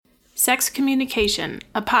Sex Communication,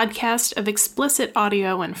 a podcast of explicit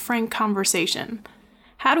audio and frank conversation.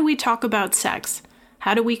 How do we talk about sex?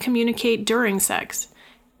 How do we communicate during sex?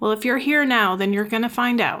 Well, if you're here now, then you're going to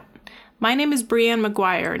find out. My name is Brianne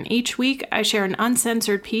McGuire, and each week I share an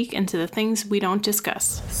uncensored peek into the things we don't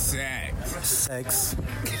discuss. Sex.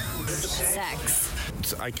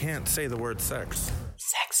 I can't say the word sex.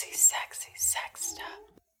 Sexy sex stuff.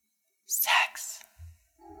 Sex.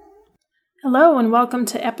 Hello and welcome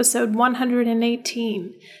to episode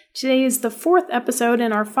 118. Today is the fourth episode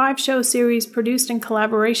in our 5-show series produced in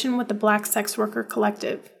collaboration with the Black Sex Worker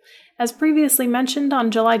Collective. As previously mentioned, on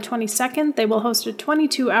July 22nd, they will host a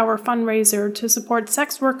 22-hour fundraiser to support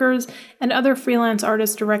sex workers and other freelance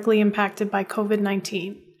artists directly impacted by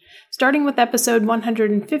COVID-19. Starting with episode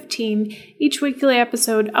 115, each weekly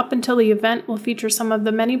episode up until the event will feature some of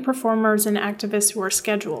the many performers and activists who are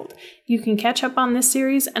scheduled. You can catch up on this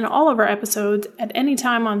series and all of our episodes at any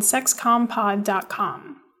time on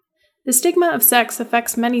sexcompod.com. The stigma of sex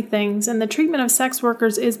affects many things, and the treatment of sex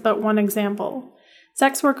workers is but one example.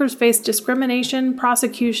 Sex workers face discrimination,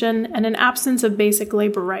 prosecution, and an absence of basic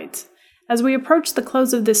labor rights. As we approach the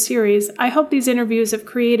close of this series, I hope these interviews have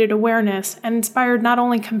created awareness and inspired not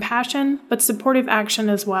only compassion, but supportive action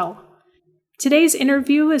as well. Today's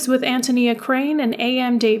interview is with Antonia Crane and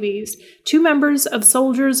A.M. Davies, two members of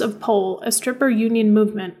Soldiers of Pole, a stripper union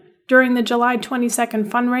movement. During the July 22nd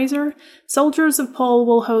fundraiser, Soldiers of Pole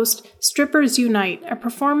will host Strippers Unite, a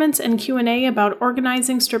performance and Q&A about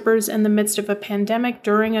organizing strippers in the midst of a pandemic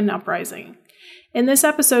during an uprising. In this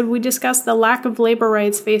episode, we discuss the lack of labor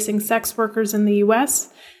rights facing sex workers in the U.S.,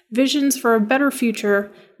 visions for a better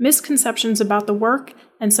future, misconceptions about the work,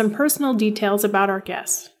 and some personal details about our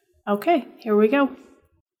guests. Okay, here we go.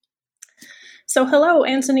 So hello,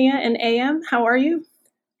 Antonia and AM. How are you?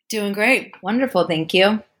 Doing great. Wonderful. Thank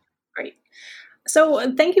you. Great.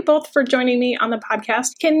 So thank you both for joining me on the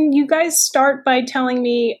podcast. Can you guys start by telling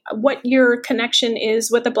me what your connection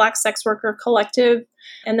is with the Black Sex Worker Collective?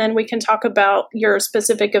 And then we can talk about your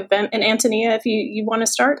specific event. And Antonia, if you want to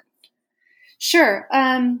start. Sure.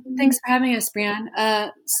 Thanks for having us,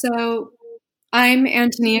 Brianne. So I'm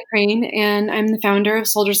Antonia Crane, and I'm the founder of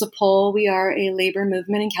Soldiers of Pole. We are a labor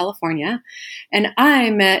movement in California. And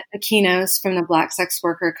I met Aquinos from the Black Sex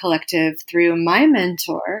Worker Collective through my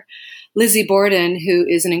mentor, Lizzie Borden, who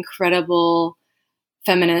is an incredible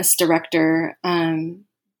feminist director.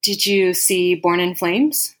 Did you see Born in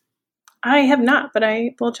Flames? I have not, but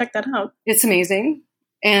I will check that out. It's amazing.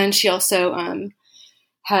 And she also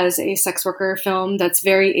has a sex worker film that's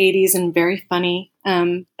very 80s and very funny,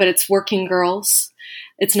 but it's Working Girls.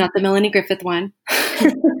 It's not the Melanie Griffith one.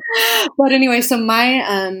 But anyway, so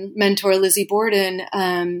my mentor, Lizzie Borden,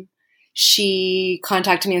 she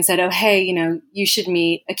contacted me and said, oh, hey, you should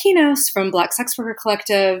meet Aquinos from Black Sex Worker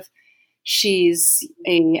Collective. She's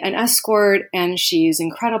an escort, and she's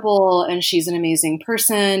incredible, and she's an amazing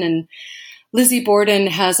person. And Lizzie Borden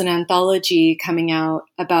has an anthology coming out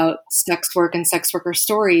about sex work and sex worker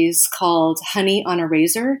stories called Honey on a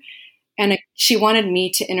Razor. And she wanted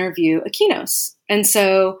me to interview Aquinos. And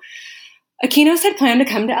so Aquinos had planned to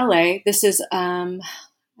come to LA. This is, I'm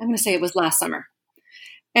going to say it was last summer,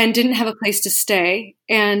 and didn't have a place to stay.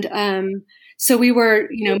 And so we were,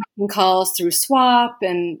 making calls through SWAP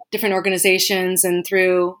and different organizations and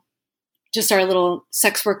through just our little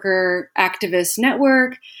sex worker activist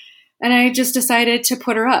network. And I just decided to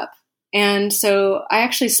put her up. And so I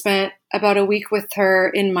actually spent about a week with her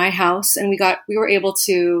in my house, and we were able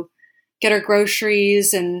to get her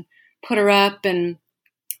groceries and put her up. And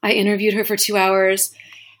I interviewed her for 2 hours,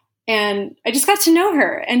 and I just got to know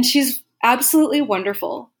her, and she's absolutely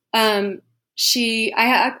wonderful. I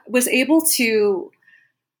was able to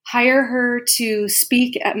hire her to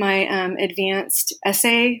speak at my advanced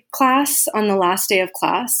essay class on the last day of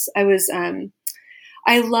class.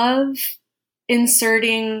 I love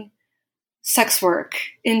inserting sex work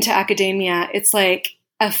into academia. It's like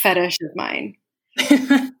a fetish of mine.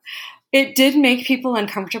 It did make people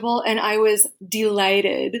uncomfortable, and I was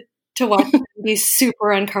delighted to watch them be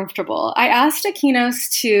super uncomfortable. I asked Aquinos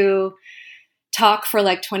to talk for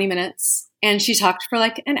like 20 minutes, and she talked for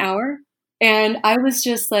like an hour. And I was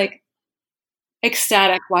just like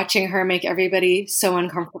ecstatic watching her make everybody so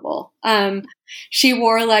uncomfortable. She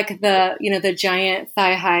wore like the giant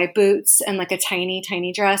thigh high boots and like a tiny,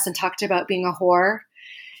 tiny dress, and talked about being a whore.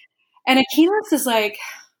 And Aquinos is like,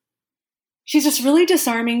 she's just really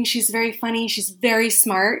disarming. She's very funny. She's very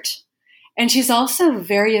smart. And she's also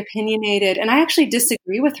very opinionated. And I actually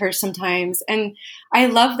disagree with her sometimes. And I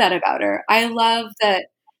love that about her. I love that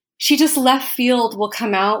she just left field will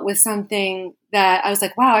come out with something that I was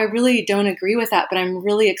like, wow, I really don't agree with that, but I'm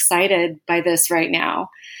really excited by this right now.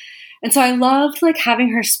 And so I loved like having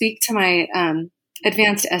her speak to my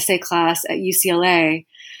advanced essay class at UCLA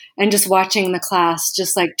and just watching the class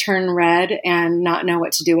just like turn red and not know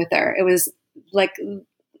what to do with her. It was like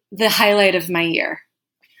the highlight of my year.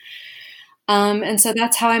 And so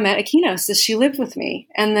that's how I met Aquinos, is she lived with me.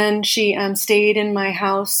 And then she stayed in my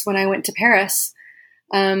house when I went to Paris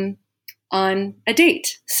on a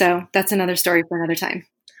date. So that's another story for another time.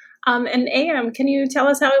 And AM, can you tell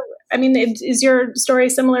us how, is your story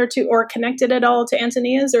similar to or connected at all to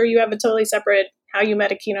Antonia's, or you have a totally separate how you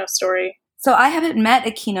met Aquinos story? So I haven't met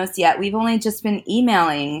Aquinos yet. We've only just been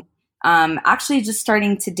emailing, actually just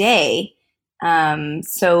starting today.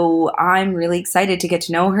 So I'm really excited to get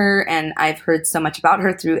to know her, and I've heard so much about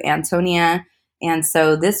her through Antonia. And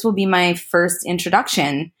so this will be my first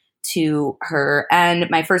introduction to her and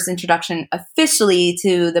my first introduction officially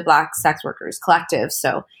to the Black Sex Workers Collective.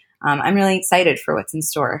 So I'm really excited for what's in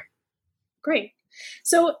store. Great.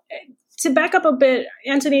 So to back up a bit,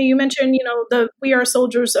 Antonia, you mentioned, the We Are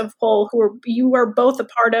Soldiers of Pole, you were both a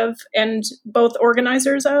part of and both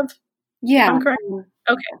organizers of? Yeah. I'm correct?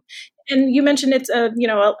 Okay. And you mentioned it's a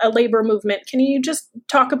labor movement. Can you just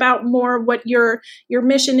talk about more what your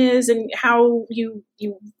mission is and how you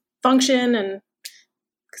function and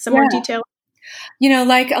some more detail?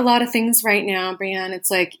 Like a lot of things right now, Brianne,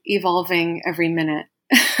 it's like evolving every minute.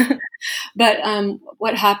 But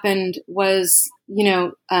what happened was,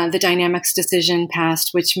 the Dynamics decision passed,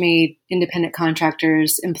 which made independent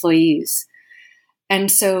contractors employees.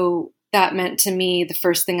 And so that meant to me, the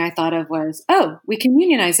first thing I thought of was, oh, we can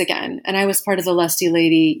unionize again. And I was part of the Lusty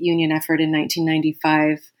Lady union effort in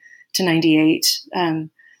 1995 to 98.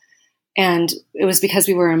 And it was because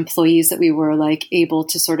we were employees that we were like able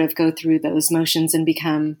to sort of go through those motions and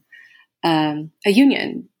become a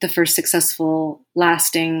union, the first successful,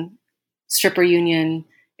 lasting stripper union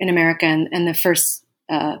in America, and the first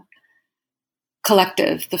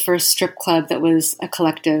collective, the first strip club that was a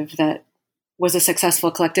collective that was a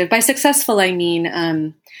successful collective. By successful, I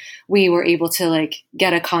mean we were able to like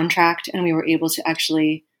get a contract, and we were able to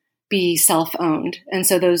actually be self-owned. And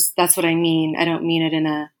so that's what I mean. I don't mean it in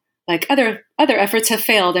a like other efforts have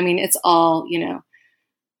failed. I mean, it's all,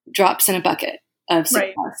 drops in a bucket of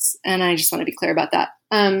success. Right. And I just want to be clear about that.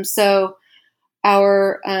 So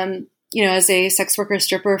our, as a sex worker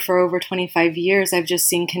stripper for over 25 years, I've just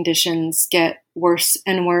seen conditions get worse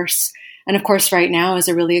and worse. And of course, right now is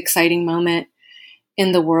a really exciting moment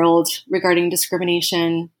in the world regarding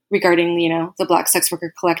discrimination, regarding, the Black Sex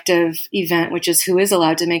Worker Collective event, which is who is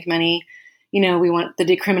allowed to make money. We want the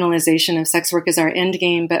decriminalization of sex work as our end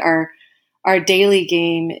game, but our daily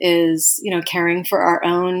game is, caring for our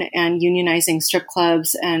own and unionizing strip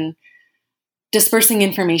clubs and dispersing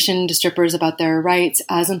information to strippers about their rights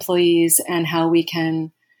as employees and how we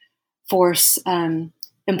can force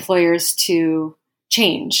employers to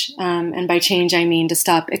change. And by change, I mean to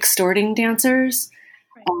stop extorting dancers,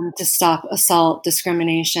 to stop assault,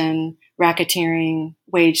 discrimination, racketeering,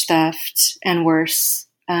 wage theft, and worse.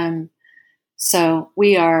 So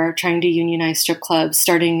we are trying to unionize strip clubs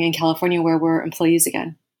starting in California, where we're employees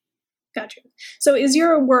again. Gotcha. So is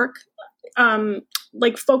your work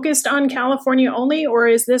focused on California only, or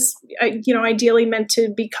is this, ideally meant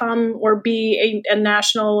to become or be a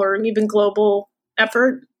national or even global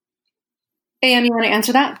effort? AM, you want to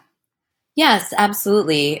answer that? Yes,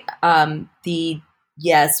 absolutely.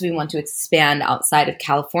 Yes, we want to expand outside of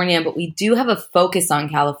California, but we do have a focus on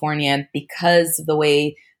California because of the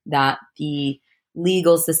way that the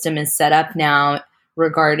legal system is set up now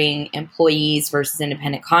regarding employees versus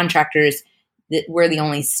independent contractors. That we're the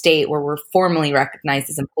only state where we're formally recognized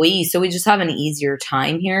as employees. So we just have an easier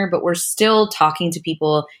time here, but we're still talking to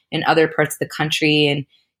people in other parts of the country, and,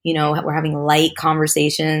 we're having light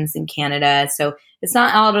conversations in Canada. So it's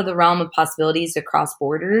not out of the realm of possibilities to cross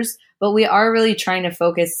borders, but we are really trying to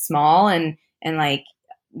focus small and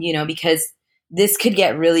because this could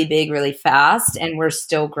get really big really fast, and we're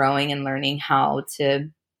still growing and learning how to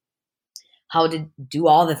do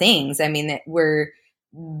all the things. I mean,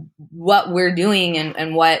 what we're doing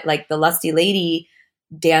and what like the Lusty Lady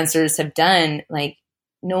dancers have done, like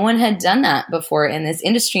no one had done that before in this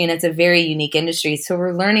industry, and it's a very unique industry. So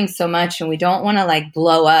we're learning so much, and we don't want to like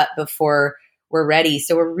blow up before we're ready.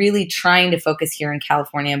 So we're really trying to focus here in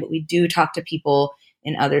California, but we do talk to people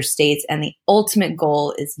in other states, and the ultimate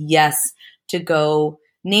goal is, yes, to go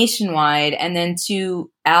nationwide and then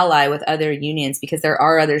to ally with other unions, because there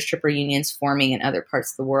are other stripper unions forming in other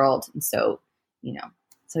parts of the world. And so,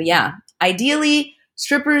 so yeah, ideally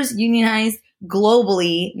strippers unionized,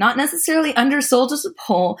 globally, not necessarily undersold as a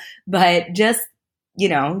whole, but just,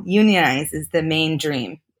 unionize is the main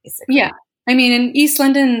dream, basically. Yeah. I mean, in East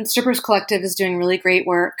London, Strippers Collective is doing really great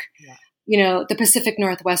work. Yeah. The Pacific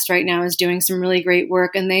Northwest right now is doing some really great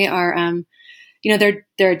work, and they are,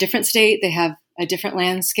 they're a different state. They have a different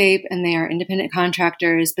landscape, and they are independent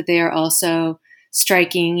contractors, but they are also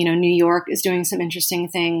striking. New York is doing some interesting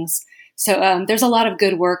things. So there's a lot of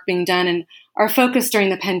good work being done. And our focus during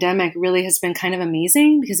the pandemic really has been kind of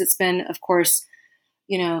amazing, because it's been, of course,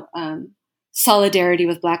 solidarity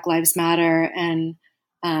with Black Lives Matter and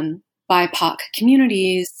BIPOC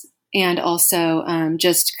communities, and also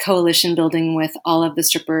just coalition building with all of the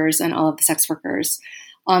strippers and all of the sex workers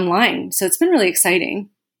online. So it's been really exciting.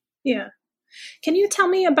 Yeah. Can you tell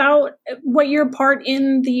me about what your part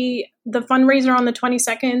in the fundraiser on the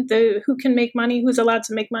 22nd, the who can make money, who's allowed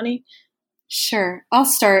to make money? Sure. I'll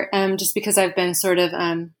start just because I've been sort of,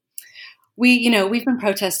 we've been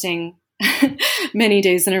protesting many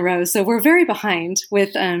days in a row. So we're very behind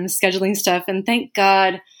with scheduling stuff. And thank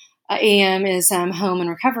God AM is home and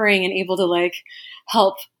recovering and able to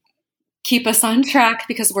help keep us on track,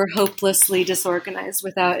 because we're hopelessly disorganized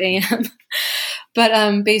without AM.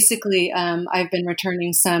 But basically, I've been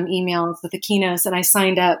returning some emails with the keynotes, and I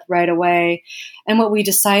signed up right away. And what we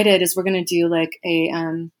decided is we're going to do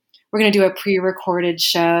we're going to do a pre-recorded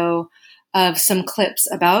show of some clips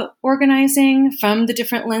about organizing from the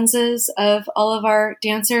different lenses of all of our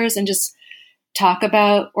dancers, and just talk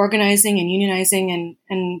about organizing and unionizing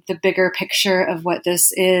and the bigger picture of what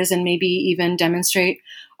this is, and maybe even demonstrate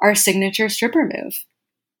our signature stripper move.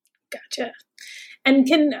 Gotcha. And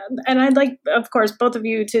I'd like, of course, both of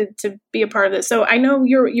you to be a part of this. So I know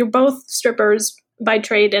you're both strippers by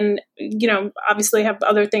trade, and obviously have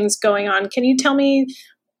other things going on. Can you tell me,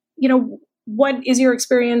 what is your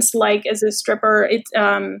experience like as a stripper?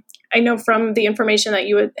 I know from the information that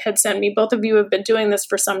you had sent me, both of you have been doing this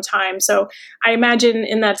for some time. So I imagine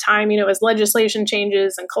in that time, as legislation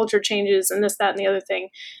changes and culture changes and this, that, and the other thing,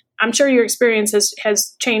 I'm sure your experience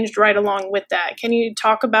has changed right along with that. Can you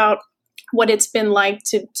talk about what it's been like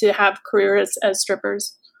to have careers as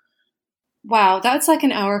strippers? Wow, that's like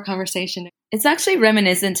an hour conversation. It's actually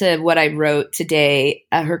reminiscent to what I wrote today.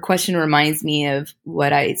 Her question reminds me of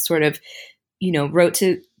what I sort of, wrote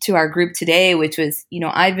to our group today, which was,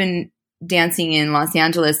 I've been dancing in Los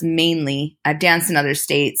Angeles mainly. I've danced in other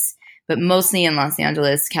states, but mostly in Los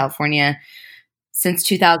Angeles, California, since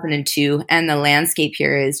 2002. And the landscape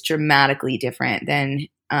here is dramatically different than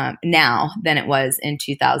now than it was in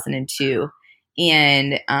 2002.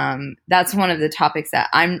 And that's one of the topics that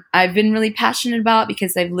I've been really passionate about,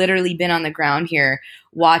 because I've literally been on the ground here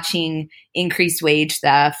watching increased wage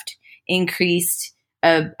theft, increased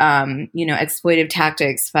exploitive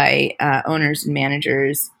tactics by owners and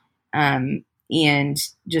managers, and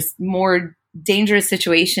just more dangerous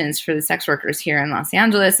situations for the sex workers here in Los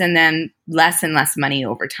Angeles, and then less and less money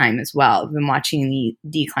over time as well. I've been watching the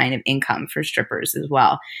decline of income for strippers as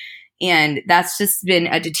well. And that's just been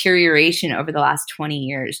a deterioration over the last 20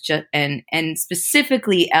 years, and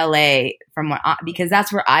specifically LA, because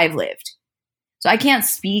that's where I've lived. So I can't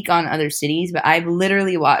speak on other cities, but I've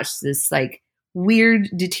literally watched this weird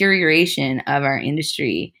deterioration of our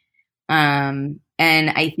industry. And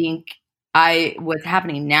I think what's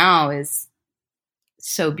happening now is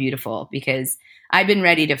so beautiful, because I've been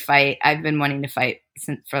ready to fight. I've been wanting to fight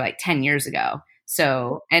for 10 years ago.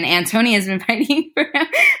 So, and Antonia has been fighting for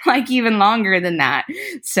even longer than that.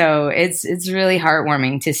 So it's really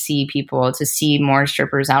heartwarming to see more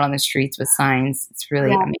strippers out on the streets with signs. It's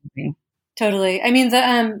really amazing. Totally. I mean,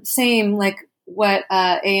 the same what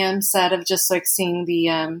AM said of just seeing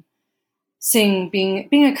the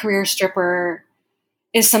being a career stripper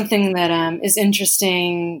is something that is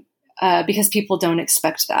interesting. Because people don't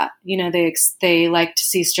expect that, they like to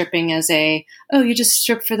see stripping as you just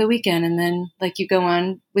strip for the weekend and then you go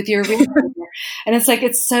on with your real career. And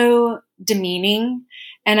it's so demeaning.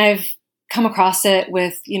 And I've come across it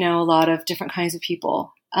with, a lot of different kinds of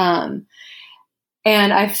people. And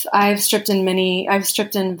I've stripped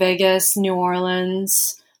in Vegas, New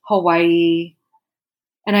Orleans, Hawaii,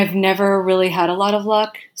 and I've never really had a lot of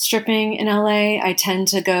luck stripping in LA. I tend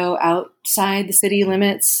to go outside the city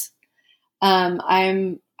limits.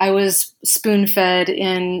 I was spoon-fed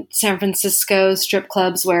in San Francisco strip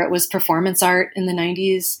clubs where it was performance art in the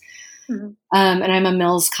 90s. Mm-hmm. And I'm a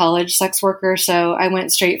Mills College sex worker. So I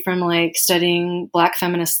went straight from studying Black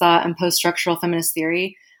feminist thought and post-structural feminist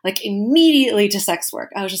theory, immediately to sex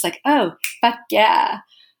work. I was just oh, fuck yeah.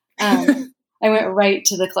 I went right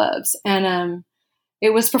to the clubs. And it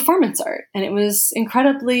was performance art, and it was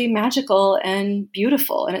incredibly magical and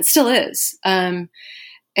beautiful, and it still is. But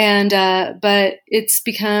it's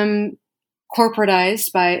become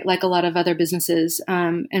corporatized by, like, a lot of other businesses,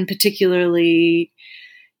 and particularly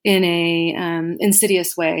in a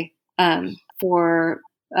insidious way, for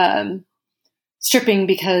stripping,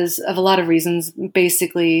 because of a lot of reasons,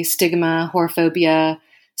 basically stigma, whorephobia,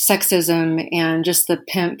 sexism, and just the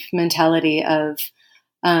pimp mentality of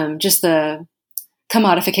just the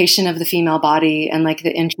commodification of the female body, and like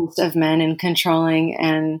the interest of men in controlling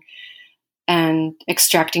and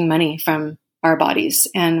extracting money from our bodies,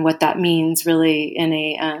 and what that means really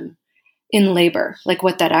in labor, like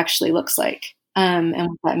what that actually looks like, and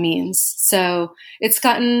what that means. So it's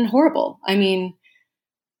gotten horrible. I mean,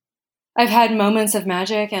 I've had moments of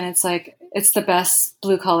magic, and it's like, it's the best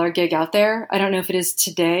blue collar gig out there. I don't know if it is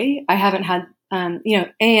today. I haven't had,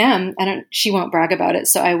 AM, she won't brag about it,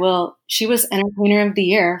 so I will. She was entertainer of the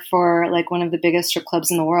year for like one of the biggest strip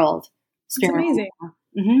clubs in the world. It's amazing.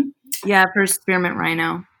 Mm-hmm. Yeah, for Spearmint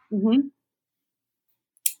Rhino. Mm-hmm.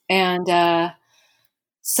 And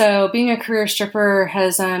so being a career stripper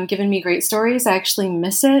has given me great stories. I actually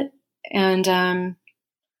miss it. And,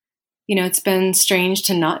 it's been strange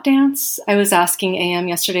to not dance. I was asking AM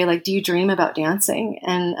yesterday, like, do you dream about dancing?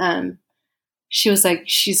 And she was like,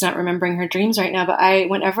 she's not remembering her dreams right now. But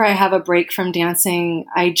whenever I have a break from dancing,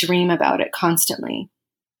 I dream about it constantly.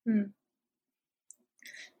 Hmm.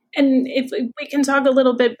 And if we can talk a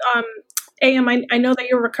little bit, AM, I know that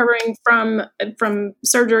you're recovering from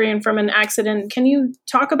surgery and from an accident. Can you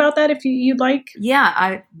talk about that if you'd like? Yeah,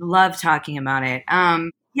 I love talking about it.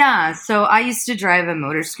 Yeah, so I used to drive a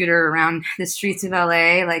motor scooter around the streets of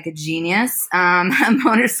LA like a genius. A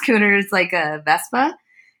motor scooter is like a Vespa.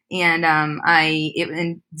 And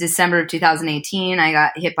in December of 2018, I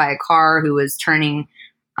got hit by a car who was turning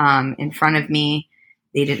in front of me.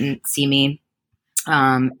 They didn't see me.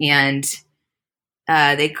 And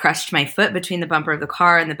they crushed my foot between the bumper of the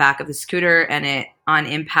car and the back of the scooter, and it, on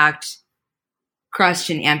impact, crushed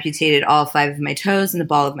and amputated all 5 of my toes and the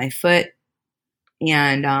ball of my foot.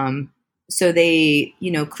 And so they,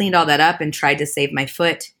 cleaned all that up and tried to save my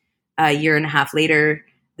foot. A year and a half later,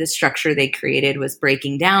 the structure they created was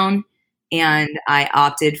breaking down, and I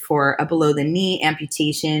opted for a below-the-knee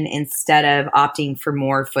amputation instead of opting for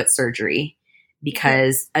more foot surgery,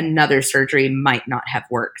 because another surgery might not have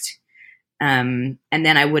worked. And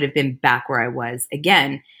then I would have been back where I was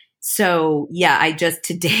again. So yeah,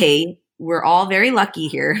 today, we're all very lucky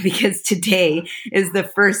here, because today is the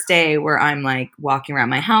first day where I'm like walking around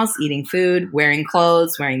my house, eating food, wearing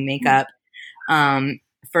clothes, wearing makeup.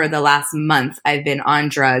 For the last month, I've been on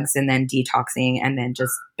drugs and then detoxing and then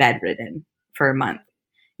just bedridden for a month.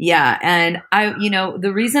 Yeah. And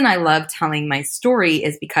the reason I love telling my story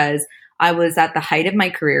is because I was at the height of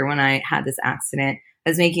my career when I had this accident. I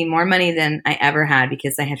was making more money than I ever had,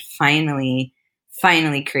 because I had finally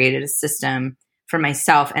created a system for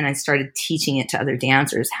myself, and I started teaching it to other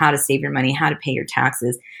dancers, how to save your money, how to pay your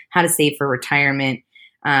taxes, how to save for retirement.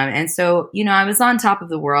 And so, I was on top of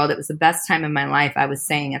the world. It was the best time of my life, I was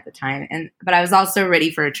saying at the time. But I was also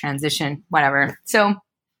ready for a transition, whatever. So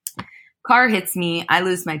car hits me. I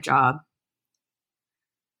lose my job.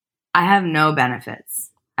 I have no benefits.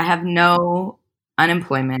 I have no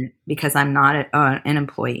unemployment because I'm not an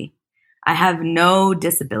employee. I have no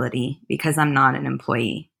disability because I'm not an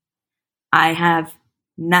employee. I have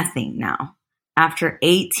nothing now. After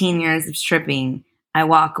 18 years of stripping, I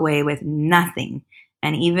walk away with nothing.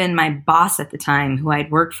 And even my boss at the time, who I'd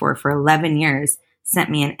worked for 11 years, sent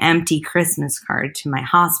me an empty Christmas card to my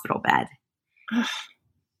hospital bed.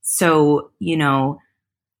 So,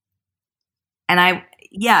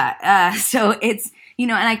 so it's,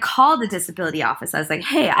 and I called the disability office. I was like,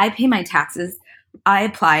 hey, I pay my taxes. I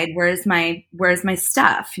applied. Where's my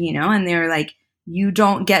stuff? And they were like, you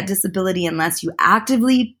don't get disability unless you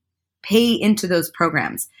actively pay into those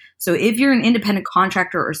programs. So if you're an independent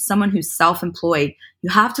contractor or someone who's self-employed, you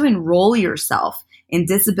have to enroll yourself in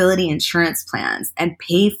disability insurance plans and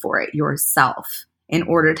pay for it yourself in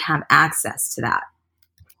order to have access to that.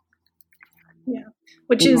 Yeah,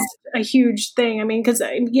 which is a huge thing. I mean, because,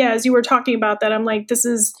 as you were talking about that, I'm like, this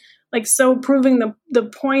is like so proving the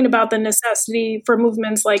point about the necessity for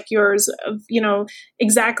movements like yours of,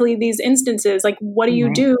 exactly these instances. Like, what do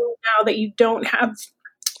you do now that you don't have,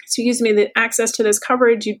 the access to this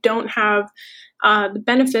coverage? You don't have the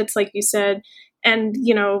benefits, like you said, and,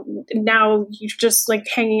 now you're just like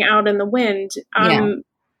hanging out in the wind.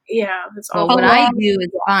 That's all. Well, what I do is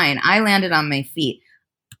fine. I landed on my feet.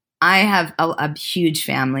 I have a huge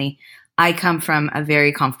family. I come from a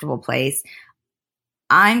very comfortable place.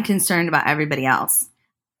 I'm concerned about everybody else.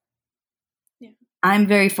 I'm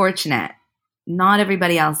very fortunate. Not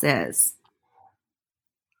everybody else is.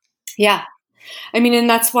 Yeah. I mean, and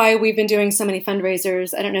that's why we've been doing so many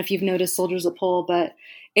fundraisers. I don't know if you've noticed Soldiers of Pole, but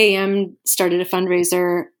AM started a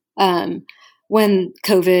fundraiser when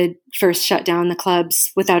COVID first shut down the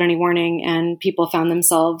clubs without any warning, and people found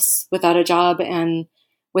themselves without a job and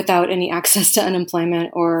without any access to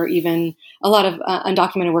unemployment, or even a lot of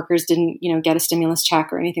undocumented workers didn't, get a stimulus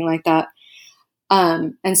check or anything like that.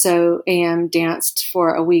 And so AM danced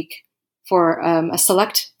for a week for a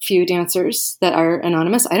select few dancers that are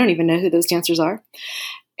anonymous. I don't even know who those dancers are.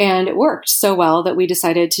 And it worked so well that we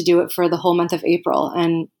decided to do it for the whole month of April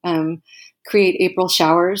and create April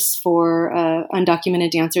showers for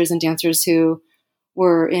undocumented dancers and dancers who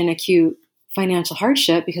were in acute financial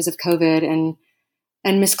hardship because of COVID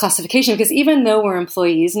and misclassification. Because even though we're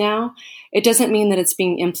employees now, it doesn't mean that it's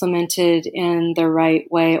being implemented in the right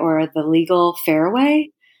way or the legal, fair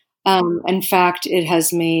way. In fact, it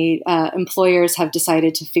has made employers have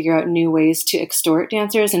decided to figure out new ways to extort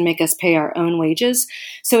dancers and make us pay our own wages.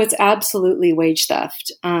 So it's absolutely wage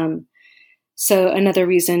theft. So another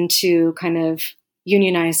reason to kind of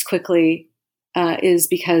unionize quickly is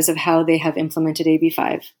because of how they have implemented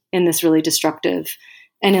AB5 in this really destructive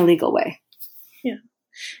and illegal way. Yeah.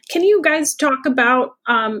 Can you guys talk about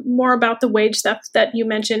more about the wage theft that you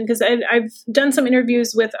mentioned? Because I've done some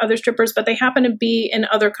interviews with other strippers, but they happen to be in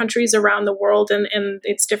other countries around the world, and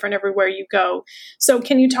it's different everywhere you go. So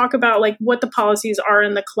can you talk about like what the policies are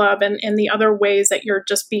in the club and the other ways that you're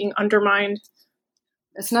just being undermined?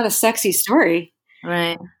 It's not a sexy story.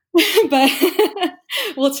 Right. But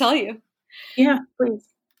we'll tell you. Yeah, please.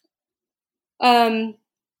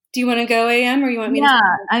 Do you want to go, AM, or you want me to? Yeah,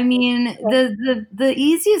 I mean, the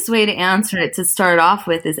easiest way to answer it to start off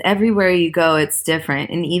with is everywhere you go, it's different.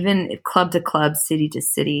 And even club to club, city to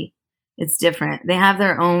city, it's different. They have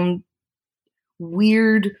their own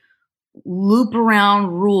weird loop around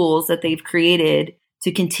rules that they've created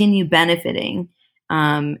to continue benefiting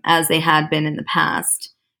as they had been in the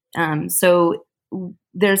past. So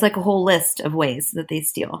there's like a whole list of ways that they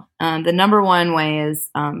steal. The number one way is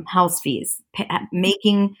house fees,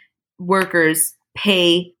 making workers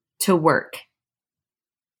pay to work.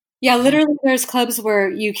 Yeah, literally there's clubs where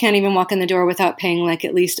you can't even walk in the door without paying like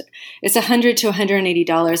at least it's $100 to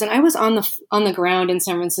 $180. And I was on the ground in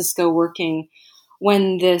San Francisco working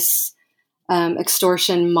when this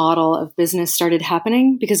extortion model of business started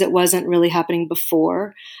happening, because it wasn't really happening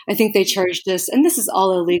before. I think they charged us, and this is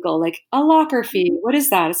all illegal, like a locker fee. What is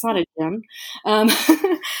that? It's not a gym.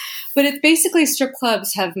 But it's basically strip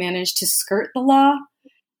clubs have managed to skirt the law,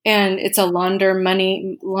 and it's a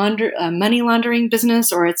money laundering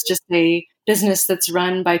business, or it's just a business that's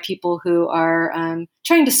run by people who are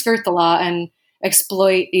trying to skirt the law and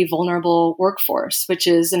exploit a vulnerable workforce, which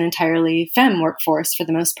is an entirely femme workforce for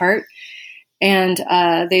the most part. And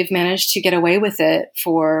they've managed to get away with it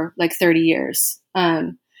for like 30 years,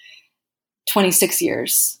 26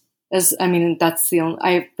 years. That's the only,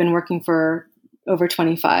 I've been working for over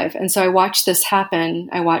 25. And so I watched this happen.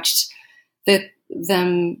 I watched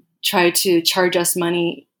them try to charge us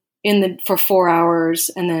money for 4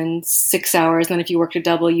 hours and then 6 hours. And then if you worked a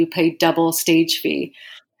double, you paid double stage fee.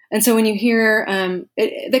 And so when you hear,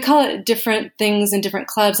 they call it different things in different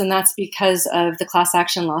clubs, and that's because of the class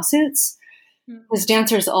action lawsuits. Because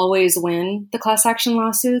dancers always win the class action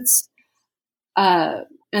lawsuits. And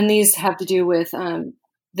these have to do with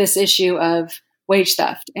this issue of wage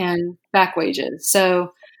theft and back wages.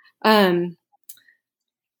 So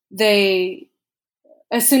they,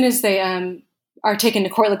 as soon as they are taken to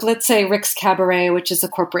court, like let's say Rick's Cabaret, which is a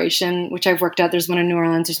corporation, which I've worked at, there's one in New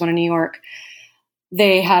Orleans, there's one in New York.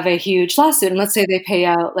 They have a huge lawsuit, and let's say they pay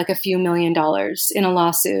out like a few $1 million in a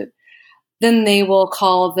lawsuit. Then they will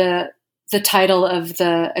call the title of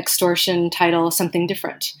the extortion title something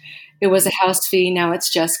different. It was a house fee. Now it's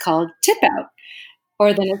just called tip out.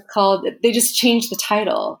 Or then it's called, they just change the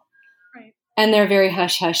title. Right. And they're very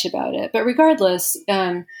hush hush about it. But regardless,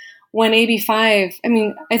 when AB5,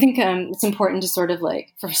 I think it's important to sort of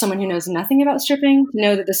like, for someone who knows nothing about stripping, to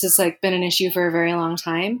know that this has like been an issue for a very long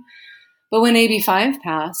time. But when AB5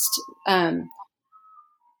 passed,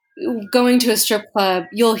 going to a strip club,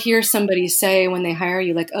 you'll hear somebody say when they hire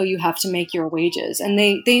you, like, oh, you have to make your wages. And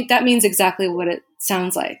they that means exactly what it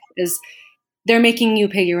sounds like, is they're making you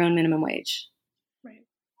pay your own minimum wage. Right.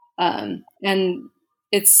 And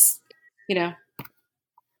it's,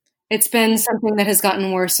 it's been something that has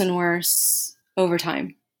gotten worse and worse over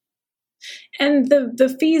time. And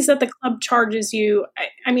the fees that the club charges you,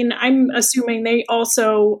 I'm assuming they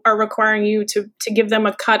also are requiring you to give them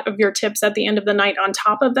a cut of your tips at the end of the night on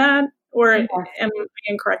top of that, or am I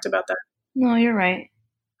incorrect about that? No, you're right.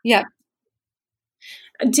 Yeah.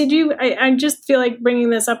 Did you, I just feel like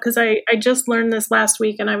bringing this up because I just learned this last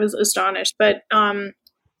week and I was astonished, but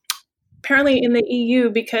apparently in the EU,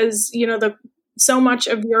 because, so much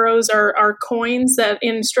of euros are coins, that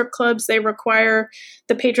in strip clubs, they require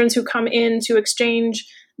the patrons who come in to exchange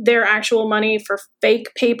their actual money for fake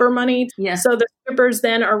paper money. Yeah. So the strippers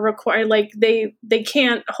then are required, like they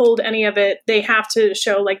can't hold any of it. They have to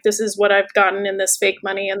show like, this is what I've gotten in this fake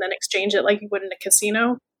money, and then exchange it like you would in a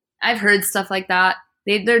casino. I've heard stuff like that.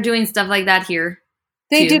 They're doing stuff like that here.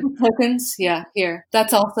 They too. do tokens. Yeah, here.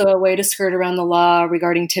 That's also a way to skirt around the law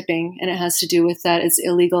regarding tipping. And it has to do with that. It's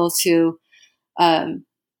illegal to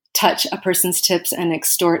touch a person's tips and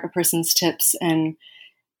extort a person's tips, and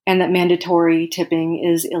that mandatory tipping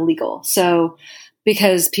is illegal. So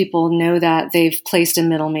because people know that, they've placed a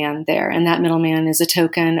middleman there, and that middleman is a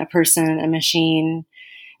token, a person, a machine,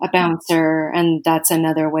 a bouncer, and that's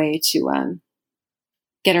another way to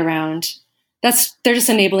get around. They're just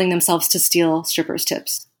enabling themselves to steal strippers'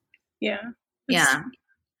 tips. Yeah. Yeah.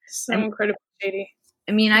 So incredibly shady.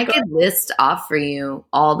 I mean, I could list off for you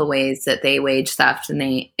all the ways that they wage theft, and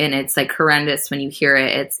it's like horrendous when you hear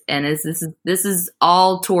it. This is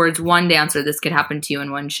all towards one dancer. This could happen to you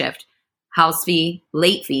in one shift. House fee,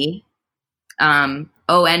 late fee. And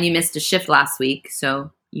you missed a shift last week,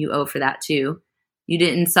 so you owe for that too. You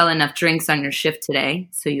didn't sell enough drinks on your shift today,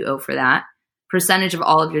 so you owe for that. Percentage of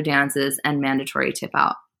all of your dances, and mandatory tip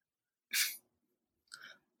out.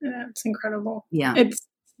 Yeah, it's incredible. Yeah. It's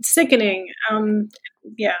sickening.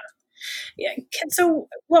 Yeah. So,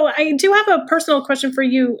 well, I do have a personal question for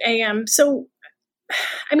you, AM. So,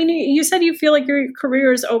 I mean, you said you feel like your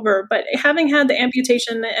career is over, but having had the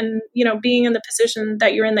amputation and, being in the position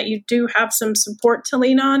that you're in, that you do have some support to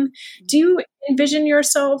lean on, do you envision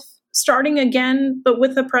yourself starting again, but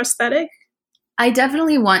with a prosthetic? I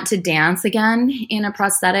definitely want to dance again in a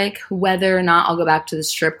prosthetic. Whether or not I'll go back to the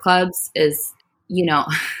strip clubs is,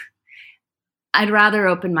 I'd rather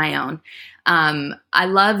open my own. I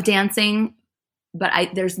love dancing, but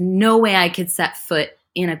there's no way I could set foot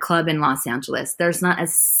in a club in Los Angeles. There's not a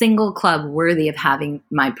single club worthy of having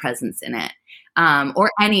my presence in it, or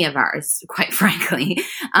any of ours, quite frankly.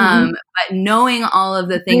 But knowing all of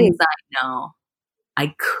the things I know,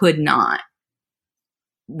 I could not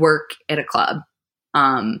work at a club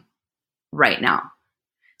right now.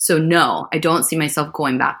 So no, I don't see myself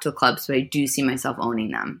going back to the clubs, but I do see myself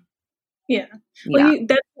owning them. Yeah. Well,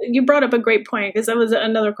 you brought up a great point, because that was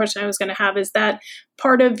another question I was going to have. Is that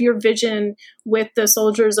part of your vision with the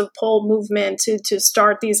Soldiers of Pole movement to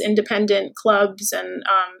start these independent clubs? And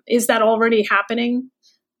is that already happening?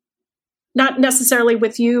 Not necessarily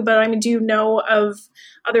with you, but I mean, do you know of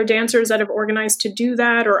other dancers that have organized to do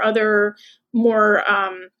that, or other more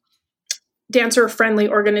dancer-friendly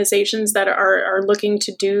organizations that are looking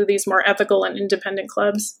to do these more ethical and independent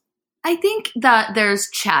clubs? I think that there's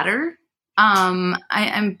chatter. I'm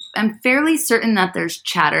fairly certain that there's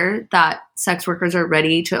chatter that sex workers are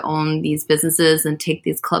ready to own these businesses and take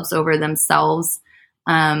these clubs over themselves.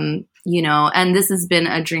 And this has been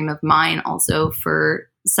a dream of mine also for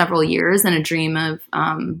several years, and a dream of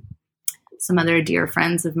some other dear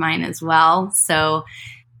friends of mine as well. So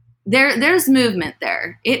there's movement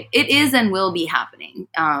there. It is and will be happening.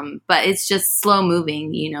 But it's just slow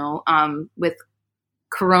moving, with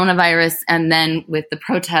coronavirus, and then with the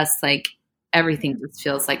protests, like everything just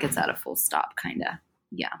feels like it's at a full stop, kind of.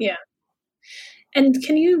 Yeah. And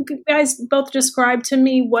can you guys both describe to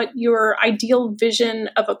me what your ideal vision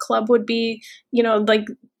of a club would be, like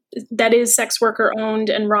that is sex worker owned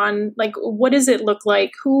and run? Like, what does it look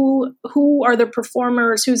like? Who are the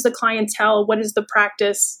performers? Who's the clientele? What is the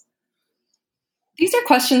practice? These are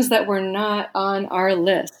questions that were not on our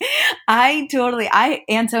list. Antonia,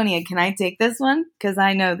 can I take this one? Because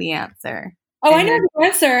I know the answer. Oh, I know the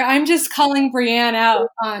answer. I'm just calling Brianne out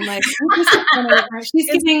on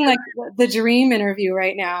she's giving like the dream interview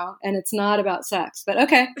right now, and it's not about sex, but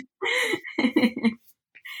okay.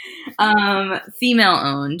 Female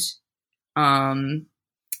owned,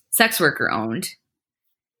 sex worker owned,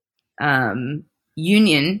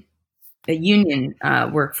 union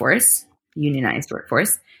workforce, unionized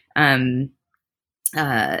workforce.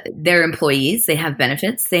 Their employees, they have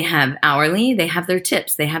benefits, they have hourly, they have their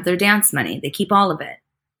tips, they have their dance money, they keep all of it.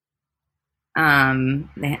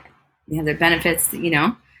 They have their benefits,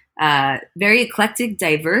 very eclectic,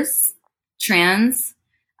 diverse, trans,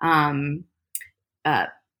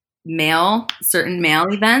 male, certain male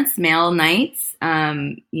events, male nights,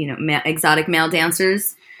 exotic male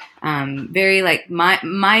dancers. Very like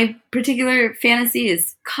my particular fantasy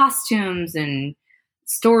is costumes and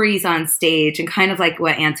stories on stage, and kind of like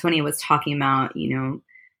what Antonia was talking about,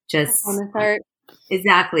 just Performance art.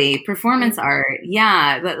 Exactly. Performance art.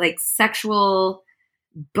 Yeah. But like sexual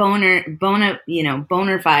bona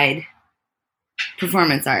fide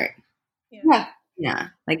performance art. Yeah. Yeah.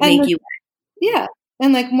 Like And make you. Yeah.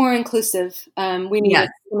 And like more inclusive. We need a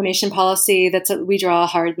discrimination policy we draw a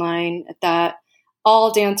hard line at that.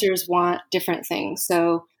 All dancers want different things.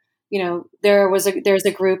 So, there's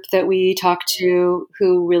a group that we talk to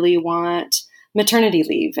who really want maternity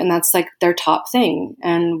leave, and that's like their top thing.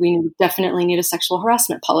 And we definitely need a sexual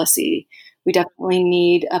harassment policy. We definitely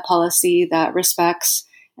need a policy that respects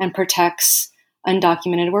and protects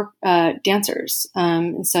undocumented work dancers.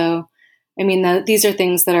 And so, I mean, these are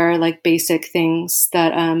things that are like basic things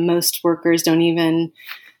that most workers don't even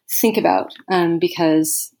think about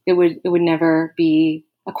because it would never be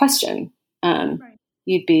a question. Right.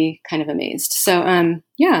 You'd be kind of amazed. So,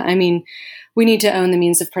 I mean, we need to own the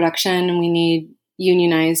means of production, and we need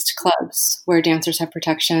unionized clubs where dancers have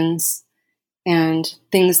protections and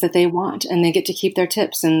things that they want, and they get to keep their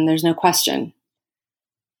tips, and there's no question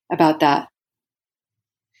about that.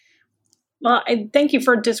 Well, I thank you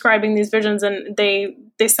for describing these visions, and they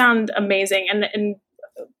sound amazing. And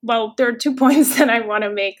well, there are 2 points that I want to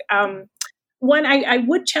make. One, I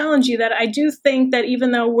would challenge you that I do think that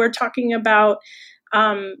even though we're talking about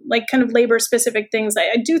like kind of labor specific things,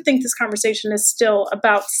 I do think this conversation is still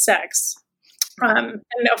about sex. And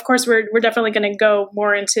of course, we're definitely going to go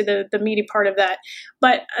more into the meaty part of that.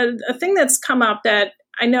 But a thing that's come up that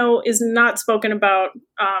I know is not spoken about,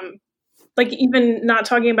 like even not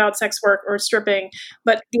talking about sex work or stripping,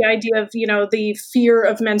 but the idea of, the fear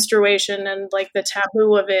of menstruation and like the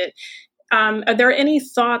taboo of it. Are there any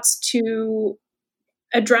thoughts to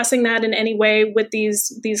addressing that in any way with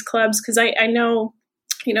these clubs? Because I know,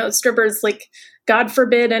 strippers, like, God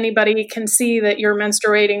forbid anybody can see that you're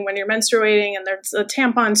menstruating when you're menstruating, and there's a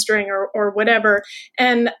tampon string or whatever.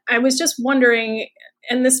 And I was just wondering,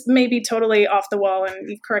 and this may be totally off the wall, and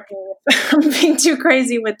you correct me if I'm being too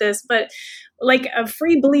crazy with this, but like a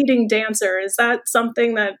free bleeding dancer, is that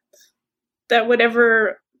something that would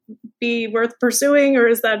ever be worth pursuing, or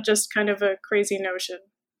is that just kind of a crazy notion?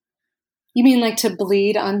 You mean like to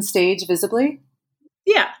bleed on stage visibly?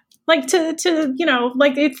 Yeah. Like to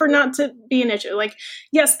like it for not to be an issue. Like,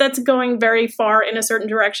 yes, that's going very far in a certain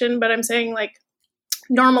direction, but I'm saying like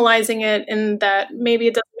normalizing it in that maybe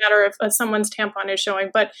it doesn't matter if someone's tampon is showing,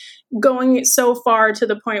 but going so far to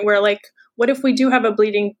the point where like, what if we do have a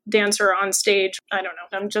bleeding dancer on stage? I don't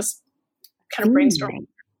know. I'm just kind of brainstorming.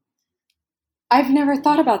 I've never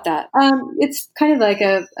thought about that. It's kind of like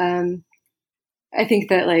I think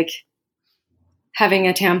that like having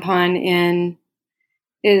a tampon in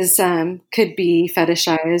is could be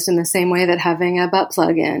fetishized in the same way that having a butt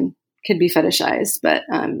plug in could be fetishized, but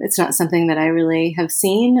it's not something that I really have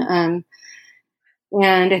seen. And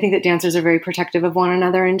I think that dancers are very protective of one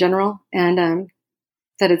another in general, and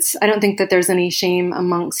I don't think that there's any shame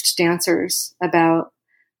amongst dancers about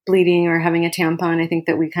bleeding or having a tampon. I think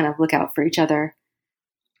that we kind of look out for each other.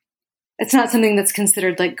 It's not something that's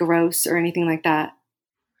considered like gross or anything like that.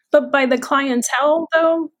 But by the clientele,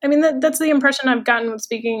 though, I mean, that's the impression I've gotten with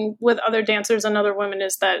speaking with other dancers and other women,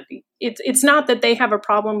 is that it's not that they have a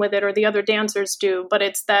problem with it or the other dancers do, but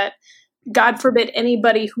it's that, God forbid,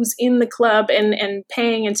 anybody who's in the club and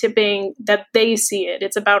paying and tipping, that they see it.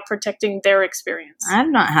 It's about protecting their experience.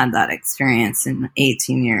 I've not had that experience in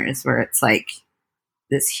 18 years where it's like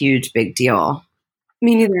this huge big deal.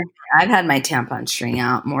 Me neither. I've had my tampon string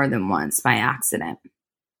out more than once by accident.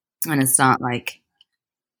 And it's not like,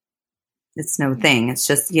 it's no thing. It's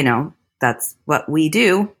just, that's what we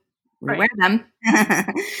do. We wear them.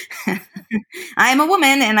 I'm a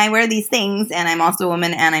woman and I wear these things, and I'm also a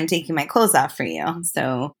woman and I'm taking my clothes off for you.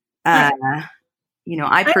 So, I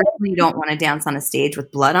personally don't want to dance on a stage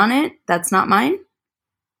with blood on it. That's not mine,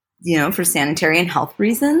 for sanitary and health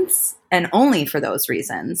reasons, and only for those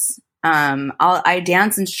reasons. I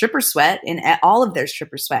dance in stripper sweat, in all of their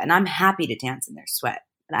stripper sweat, and I'm happy to dance in their sweat.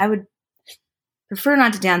 And I would prefer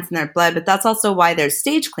not to dance in their blood, but that's also why there's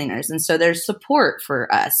stage cleaners. And so there's support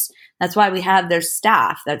for us. That's why we have their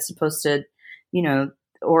staff that's supposed to,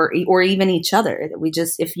 or even each other, that we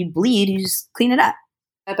just, if you bleed, you just clean it up.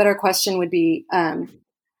 A better question would be,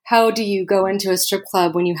 how do you go into a strip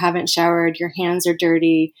club when you haven't showered? Your hands are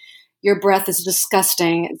dirty. Your breath is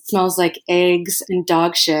disgusting. It smells like eggs and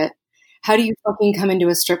dog shit. How do you fucking come into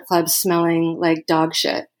a strip club smelling like dog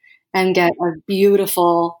shit and get a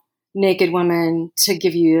beautiful naked woman to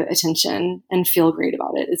give you attention and feel great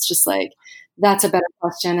about it? It's just like, that's a better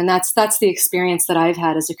question. And that's the experience that I've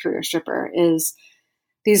had as a career stripper, is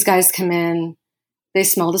these guys come in They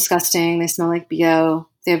smell disgusting. They smell like BO.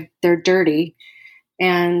 They're dirty,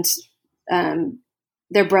 and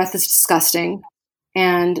their breath is disgusting,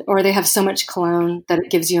 or they have so much cologne that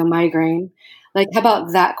it gives you a migraine. Like, how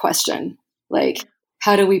about that question? Like,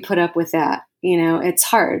 how do we put up with that? It's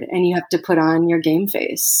hard, and you have to put on your game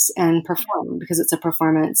face and perform because it's a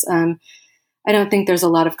performance. I don't think there's a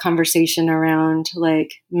lot of conversation around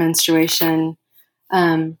like menstruation.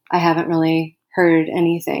 I haven't really heard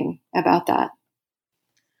anything about that.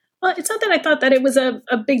 Well, it's not that I thought that it was a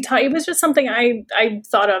big topic. It was just something I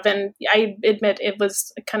thought of, and I admit it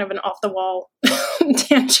was kind of an off the wall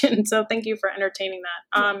tangent. So thank you for entertaining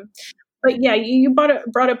that. But yeah, you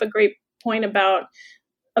brought up a great point about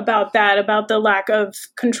the lack of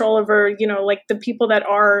control over, like the people that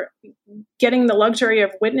are getting the luxury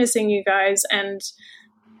of witnessing you guys, and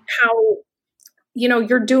how,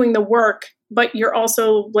 you're doing the work, but you're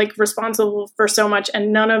also like responsible for so much,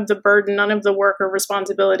 and none of the burden, none of the work or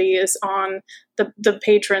responsibility is on the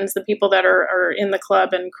patrons, the people that are in the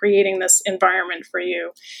club and creating this environment for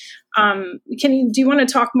you. Do you want to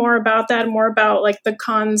talk more about that, more about like the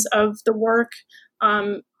cons of the work?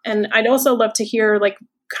 And I'd also love to hear like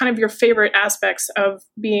kind of your favorite aspects of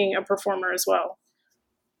being a performer as well.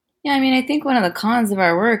 Yeah, I mean, I think one of the cons of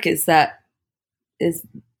our work is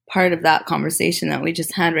part of that conversation that we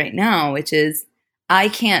just had right now, which is I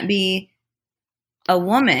can't be a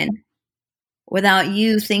woman without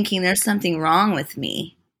you thinking there's something wrong with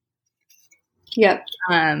me. Yep.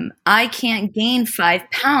 I can't gain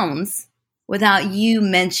 5 pounds without you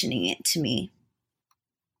mentioning it to me.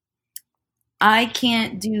 I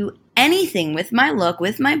can't do anything with my look,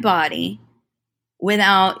 with my body,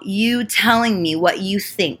 without you telling me what you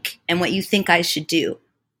think and what you think I should do.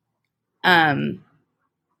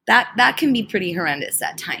 That can be pretty horrendous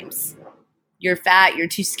at times. You're fat, you're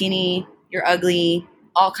too skinny, you're ugly,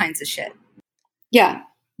 all kinds of shit. Yeah,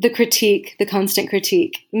 the constant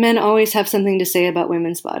critique. Men always have something to say about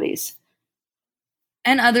women's bodies.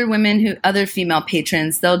 And other female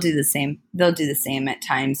patrons, they'll do the same. They'll do the same at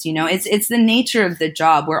times. It's the nature of the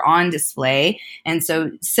job. We're on display. And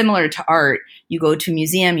so similar to art, you go to a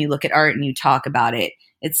museum, you look at art and you talk about it.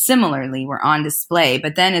 It's similarly, we're on display,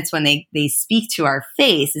 but then it's when they speak to our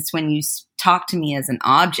face. It's when you talk to me as an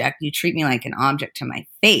object. You treat me like an object to my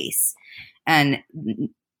face. And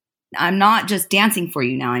I'm not just dancing for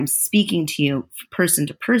you now. I'm speaking to you person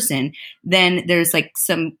to person. Then there's like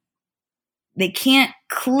they can't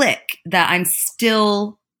click that I'm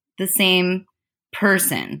still the same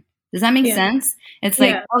person. Does that make sense? It's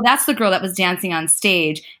like, oh, that's the girl that was dancing on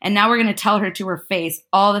stage. And now we're going to tell her to her face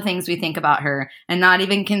all the things we think about her and not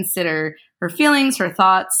even consider her feelings, her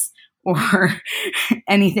thoughts, or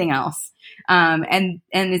anything else. And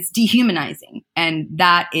it's dehumanizing. And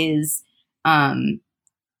that is, can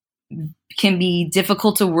be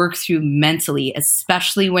difficult to work through mentally,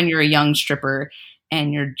 especially when you're a young stripper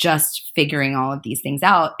and you're just figuring all of these things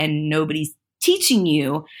out and nobody's teaching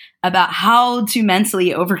you about how to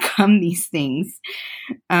mentally overcome these things.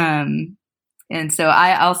 And so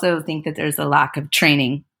I also think that there's a lack of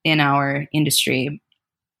training in our industry.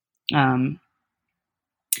 And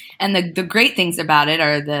the great things about it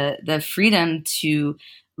are the freedom to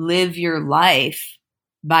live your life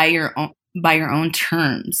by your own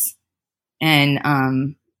terms,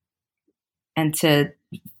 and to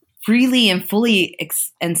freely and fully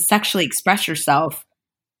and sexually express yourself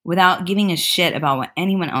without giving a shit about what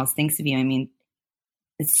anyone else thinks of you. I mean,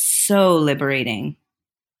 it's so liberating.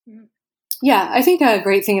 Yeah, I think a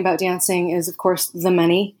great thing about dancing is, of course, the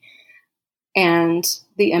money and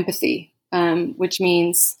the empathy, which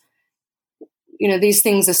means, these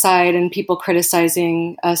things aside and people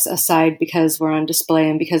criticizing us aside because we're on display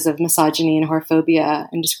and because of misogyny and whorephobia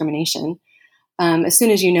and discrimination. As soon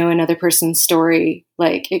as you know another person's story,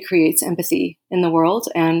 like it creates empathy in the world.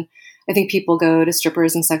 And I think people go to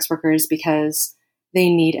strippers and sex workers because they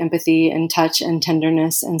need empathy and touch and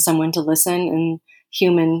tenderness and someone to listen and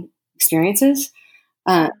human experiences.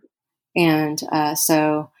 So,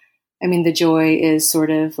 I mean, the joy is sort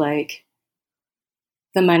of like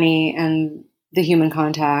the money and the human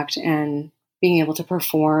contact and being able to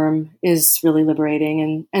perform is really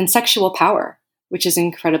liberating, and sexual power, which is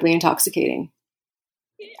incredibly intoxicating.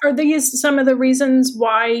 Are these some of the reasons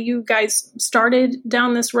why you guys started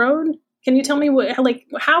down this road? Can you tell me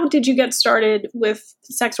how did you get started with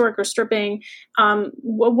sex work or stripping?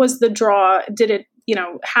 What was the draw? Did it,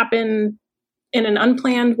 happen in an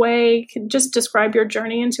unplanned way? Can you just describe your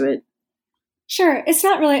journey into it? Sure.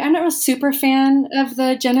 I'm not a super fan of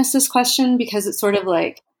the Genesis question because it's sort of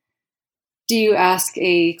like, do you ask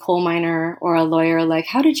a coal miner or a lawyer, like,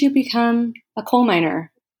 how did you become a coal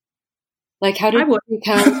miner? Like, how did you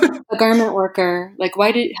become a garment worker? Like,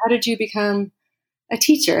 how did you become a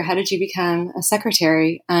teacher? How did you become a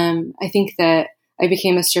secretary? I think that I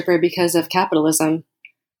became a stripper because of capitalism,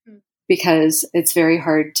 because it's very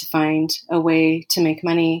hard to find a way to make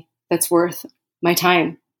money that's worth my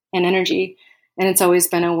time and energy. And it's always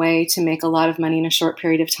been a way to make a lot of money in a short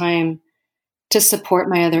period of time to support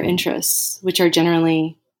my other interests, which are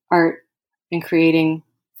generally art and creating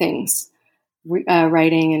things,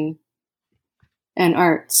 writing and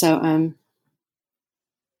art. So,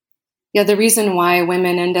 the reason why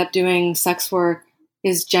women end up doing sex work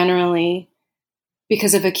is generally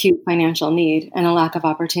because of acute financial need and a lack of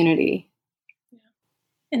opportunity.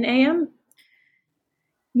 And AM?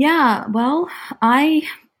 Yeah, well, I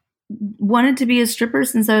wanted to be a stripper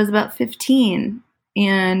since I was about 15,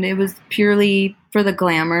 and it was purely for the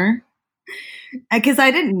glamour. Because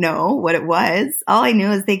I didn't know what it was. All I knew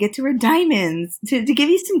is they get to wear diamonds. To give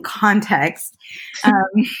you some context,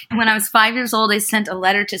 when I was 5 years old, I sent a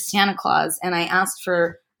letter to Santa Claus, and I asked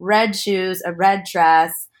for red shoes, a red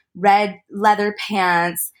dress, red leather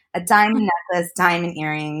pants, a diamond necklace, diamond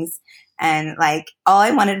earrings, and like all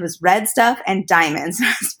I wanted was red stuff and diamonds.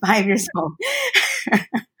 I was 5 years old.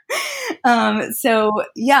 So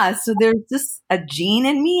there's just a gene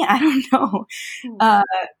in me. I don't know. I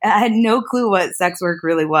had no clue what sex work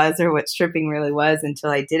really was or what stripping really was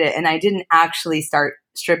until I did it. And I didn't actually start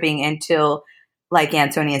stripping until, like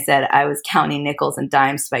Antonia said, I was counting nickels and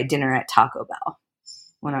dimes to buy dinner at Taco Bell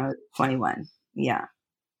when I was 21. Yeah.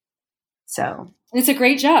 So it's a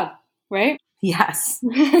great job, right? Yes.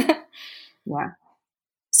 Yeah.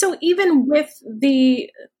 So even with the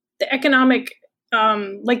economic,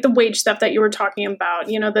 like the wage stuff that you were talking about,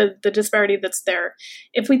 the disparity that's there,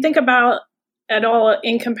 if we think about at all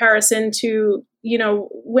in comparison to,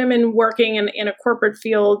 women working in a corporate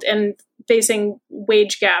field and facing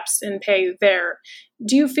wage gaps in pay there,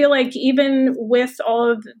 do you feel like even with all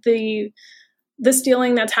of the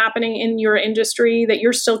stealing that's happening in your industry that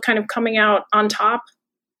you're still kind of coming out on top?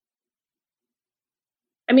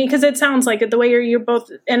 I mean, because it sounds like it, the way you're both,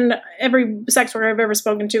 and every sex worker I've ever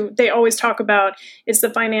spoken to, they always talk about it's the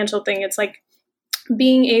financial thing. It's like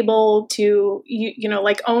being able to,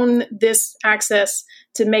 like own this access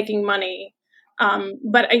to making money.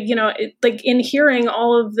 But like in hearing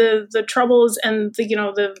all of the troubles and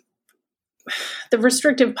the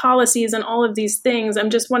restrictive policies and all of these things, I'm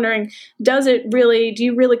just wondering, do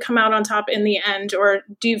you really come out on top in the end? Or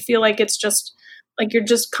do you feel like it's just like you're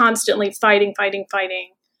just constantly fighting?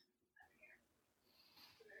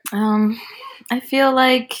 I feel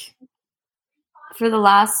like for the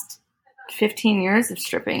last 15 years of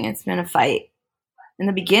stripping, it's been a fight. In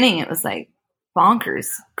the beginning, it was like bonkers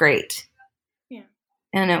great. Yeah.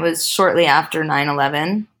 And it was shortly after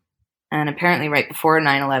 9/11. And apparently right before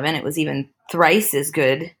 9/11, it was even thrice as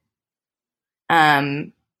good.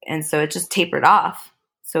 And so it just tapered off.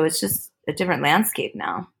 So it's just a different landscape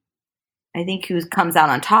now. I think who comes out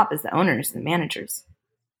on top is the owners, the managers.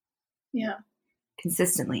 Yeah.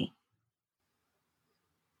 Consistently.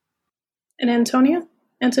 And Antonia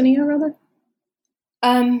rather?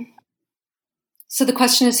 So the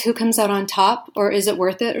question is, who comes out on top, or is it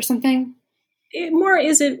worth it or something?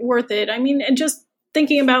 Is it worth it? I mean, and just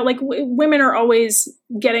thinking about like women are always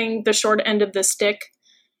getting the short end of the stick.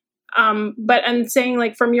 But I'm saying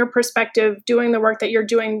like from your perspective, doing the work that you're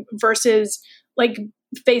doing versus like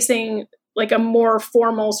facing like a more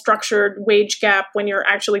formal structured wage gap when you're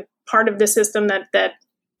actually part of the system that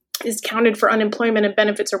is counted for unemployment and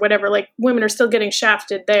benefits or whatever, like women are still getting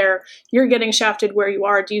shafted there. You're getting shafted where you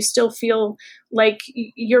are. Do you still feel like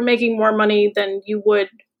you're making more money than you would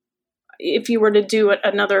if you were to do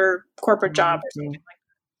another corporate job or something like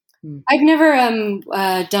that? I've never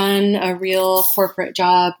done a real corporate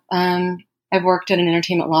job. I've worked at an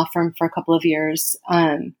entertainment law firm for a couple of years,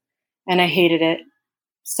 and I hated it.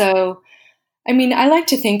 So, I mean, I like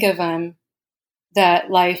to think of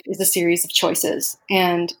that life is a series of choices,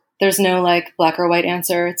 and there's no like black or white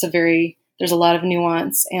answer. There's a lot of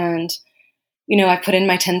nuance, and I put in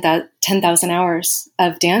my 10,000 hours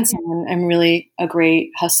of dancing, and I'm really a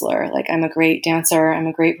great hustler. Like I'm a great dancer. I'm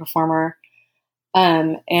a great performer.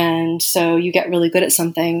 And so you get really good at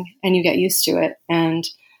something and you get used to it. And,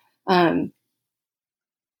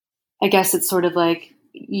 I guess it's sort of like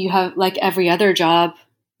you have like every other job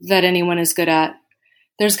that anyone is good at.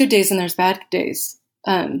 There's good days and there's bad days.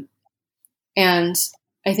 And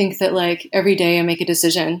I think that like every day I make a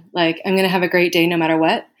decision, like I'm going to have a great day no matter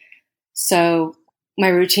what. So my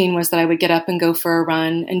routine was that I would get up and go for a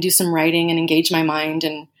run and do some writing and engage my mind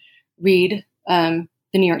and read, the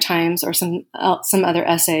New York Times or some other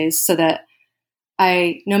essays so that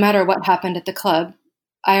no matter what happened at the club,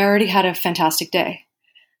 I already had a fantastic day.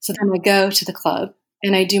 So then I go to the club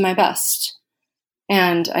and I do my best.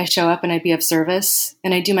 And I show up and I be of service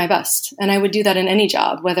and I do my best. And I would do that in any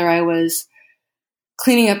job, whether I was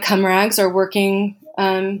cleaning up cum rags or working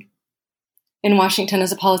in Washington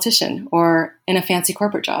as a politician or in a fancy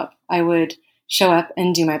corporate job. I would show up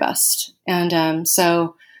and do my best. And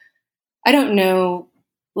so I don't know,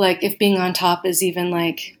 like, if being on top is even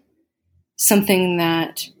like something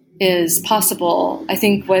that is possible. I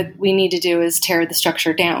think what we need to do is tear the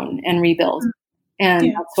structure down and rebuild. And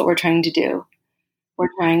that's what we're trying to do. We're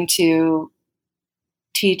trying to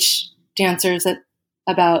teach dancers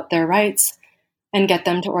about their rights and get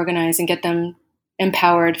them to organize and get them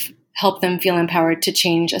empowered, help them feel empowered to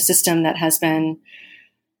change a system that has been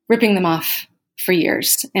ripping them off for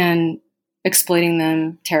years and exploiting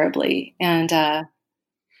them terribly. And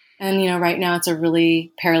right now it's a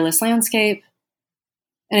really perilous landscape.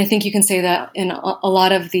 And I think you can say that in a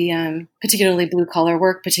lot of the particularly blue collar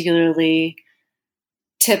work, particularly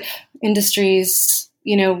tip industries,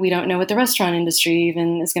 we don't know what the restaurant industry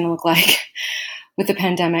even is going to look like with the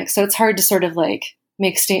pandemic. So it's hard to sort of like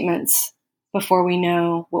make statements before we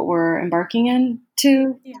know what we're embarking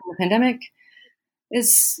into. The pandemic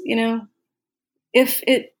is, if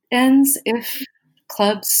it ends, if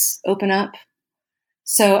clubs open up.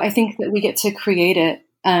 So I think that we get to create it.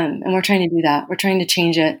 And we're trying to do that. We're trying to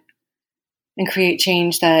change it and create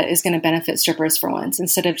change that is going to benefit strippers for once,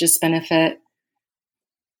 instead of just benefit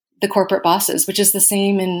the corporate bosses, which is the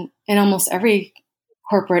same in almost every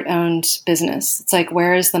corporate owned business. It's like,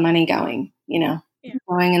 where is the money going?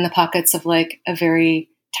 Going in the pockets of like a very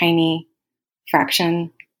tiny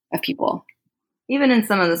fraction of people. Even in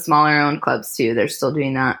some of the smaller owned clubs too, they're still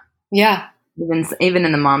doing that. Yeah. Even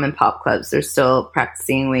in the mom and pop clubs, they're still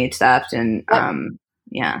practicing wage theft and,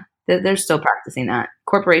 they're still practicing that.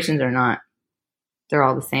 Corporations are not. They're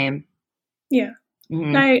all the same. Yeah.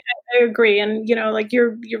 Mm-hmm. I agree. And, like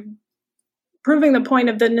you're proving the point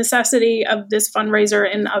of the necessity of this fundraiser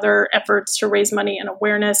and other efforts to raise money and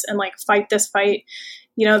awareness and like fight this fight,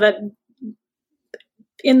 that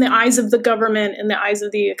in the eyes of the government, in the eyes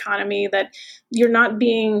of the economy, that you're not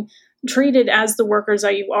being treated as the workers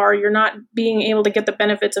that you are. You're not being able to get the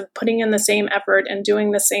benefits of putting in the same effort and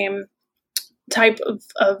doing the same type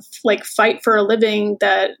of like fight for a living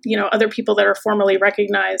that, other people that are formally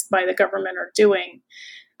recognized by the government are doing.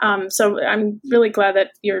 So I'm really glad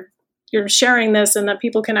that you're sharing this and that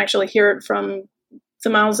people can actually hear it from the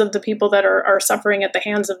mouths of the people that are suffering at the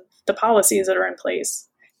hands of the policies that are in place.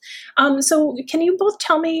 So can you both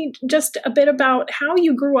tell me just a bit about how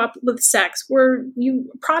you grew up with sex? Were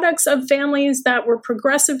you products of families that were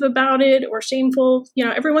progressive about it or shameful?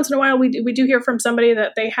 Every once in a while we do hear from somebody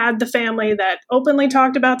that they had the family that openly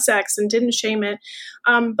talked about sex and didn't shame it.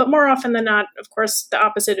 But more often than not, of course, the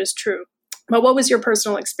opposite is true. But what was your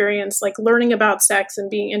personal experience like learning about sex and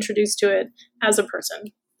being introduced to it as a person?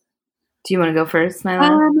 Do you want to go first,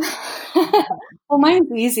 Mila? Well,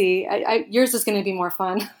 mine's easy. Yours is going to be more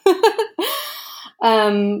fun.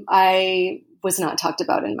 I was not talked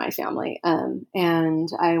about in my family. And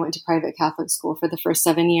I went to private Catholic school for the first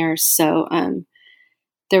 7 years. So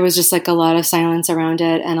there was just like a lot of silence around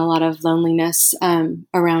it and a lot of loneliness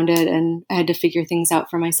around it. And I had to figure things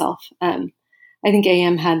out for myself. I think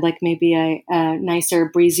AM had like maybe a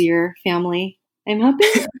nicer, breezier family. I'm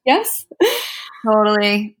hoping. Yes.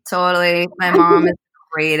 Totally. My mom is the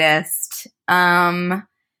greatest.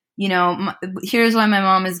 Here's why my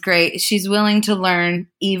mom is great. She's willing to learn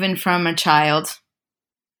even from a child.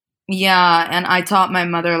 Yeah, and I taught my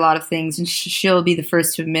mother a lot of things, and she'll be the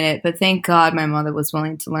first to admit it. But thank God my mother was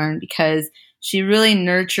willing to learn, because she really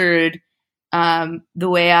nurtured the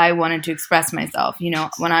way I wanted to express myself.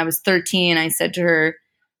 When I was 13, I said to her,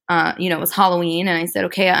 it was Halloween, and I said,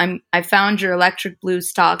 okay, I found your electric blue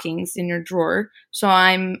stockings in your drawer. So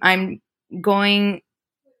I'm going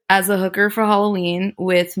as a hooker for Halloween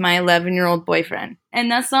with my 11-year-old boyfriend.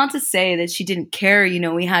 And that's not to say that she didn't care.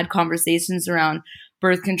 We had conversations around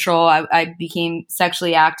birth control. I became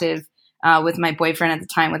sexually active with my boyfriend at the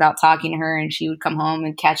time without talking to her. And she would come home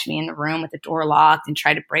and catch me in the room with the door locked and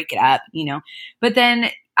try to break it up, But then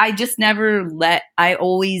I just never I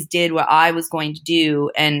always did what I was going to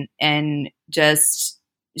do. And just,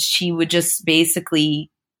 she would just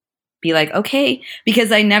basically be like, okay,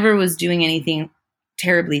 because I never was doing anything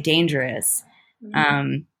terribly dangerous.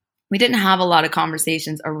 Mm-hmm. We didn't have a lot of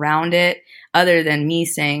conversations around it other than me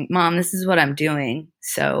saying, Mom, this is what I'm doing.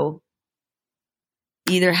 So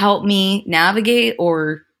either help me navigate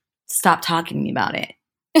or stop talking to me about it.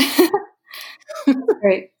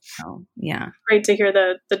 Right. So, yeah. Great to hear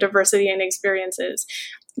the diversity and experiences.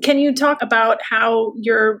 Can you talk about how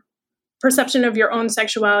your perception of your own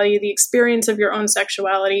sexuality, the experience of your own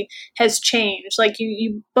sexuality has changed? Like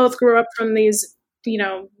you both grew up from these,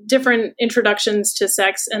 different introductions to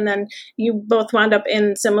sex, and then you both wound up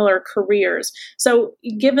in similar careers. So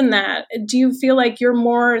given that, do you feel like you're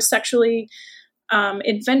more sexually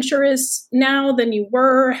adventurous now than you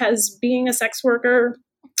were? Has being a sex worker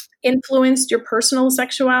influenced your personal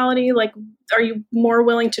sexuality? Like, are you more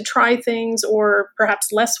willing to try things or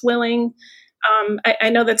perhaps less willing?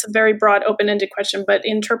 I know that's a very broad, open-ended question, but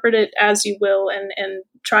interpret it as you will, and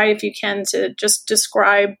try, if you can, to just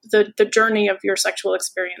describe the journey of your sexual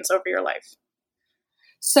experience over your life.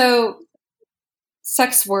 So,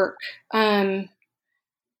 sex work,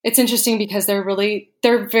 it's interesting because they're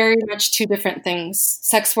very much two different things.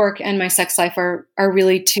 Sex work and my sex life are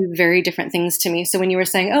really two very different things to me. So when you were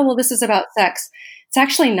saying, oh, well, this is about sex, it's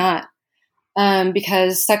actually not,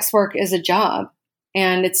 because sex work is a job.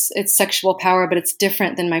 And it's sexual power, but it's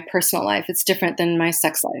different than my personal life. It's different than my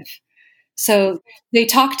sex life. So they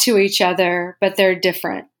talk to each other, but they're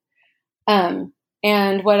different.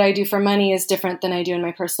 And what I do for money is different than I do in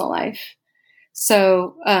my personal life.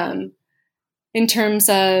 So in terms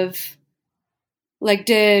of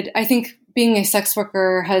I think being a sex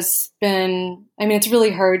worker has been, it's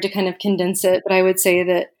really hard to kind of condense it, but I would say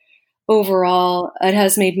that overall it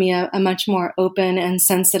has made me a much more open and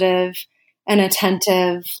sensitive an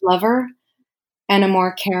attentive lover and a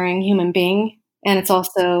more caring human being. And it's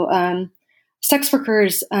also, sex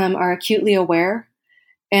workers are acutely aware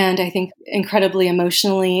and I think incredibly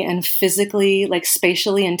emotionally and physically,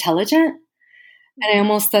 spatially intelligent. And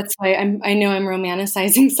that's why I know I'm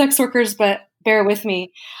romanticizing sex workers, but bear with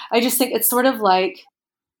me. I just think it's sort of like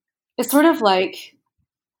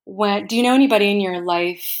when, do you know anybody in your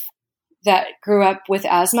life that grew up with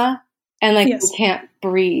asthma and Yes. They can't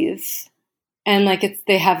breathe? And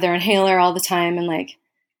they have their inhaler all the time, and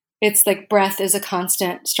it's breath is a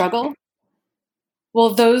constant struggle.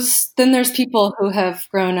 Well, then there's people who have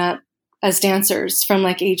grown up as dancers from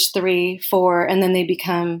age 3, 4, and then they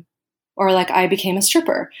become, or I became a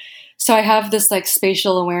stripper. So I have this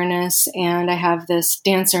spatial awareness, and I have this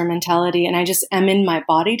dancer mentality, and I just am in my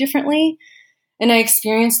body differently, and I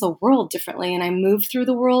experience the world differently, and I move through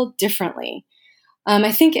the world differently.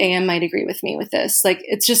 I think AM might agree with me with this.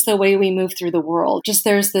 It's just the way we move through the world. Just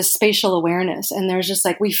there's this spatial awareness, and there's just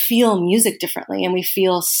we feel music differently, and we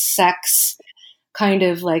feel sex kind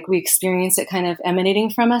of we experience it kind of emanating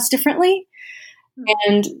from us differently.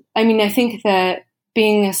 And I think that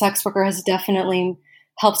being a sex worker has definitely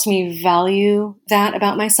helped me value that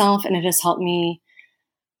about myself, and it has helped me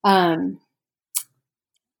fine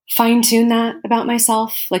tune that about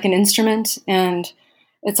myself like an instrument. And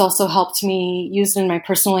it's also helped me use it in my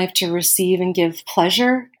personal life to receive and give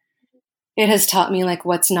pleasure. It has taught me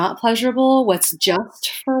what's not pleasurable, what's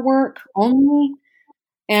just for work only.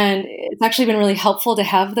 And it's actually been really helpful to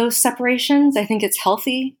have those separations. I think it's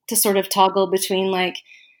healthy to sort of toggle between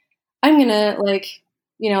I'm going to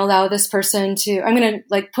allow this person to, I'm going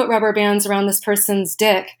to put rubber bands around this person's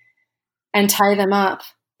dick and tie them up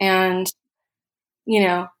and,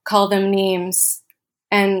 call them names.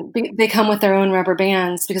 And they come with their own rubber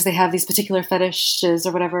bands because they have these particular fetishes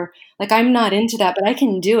or whatever. I'm not into that, but I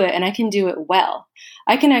can do it, and I can do it well.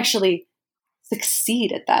 I can actually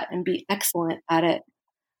succeed at that and be excellent at it,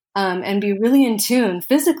 and be really in tune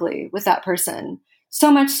physically with that person.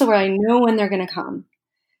 So much so where I know when they're going to come.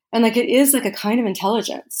 And it is a kind of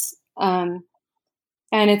intelligence. And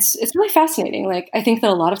it's really fascinating. I think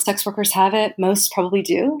that a lot of sex workers have it. Most probably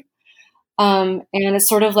do. And it's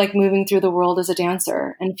sort of moving through the world as a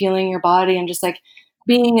dancer and feeling your body and just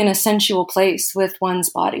being in a sensual place with one's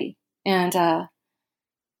body. And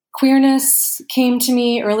queerness came to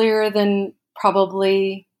me earlier than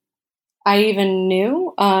probably I even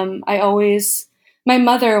knew. My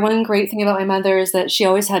mother, one great thing about my mother is that she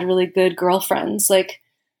always had really good girlfriends.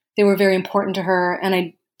 They were very important to her. And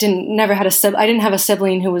I didn't have a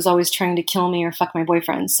sibling who was always trying to kill me or fuck my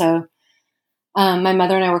boyfriend. So my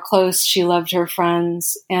mother and I were close. She loved her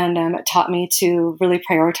friends, and it taught me to really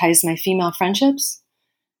prioritize my female friendships.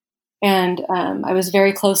 And I was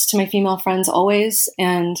very close to my female friends always,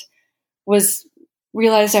 and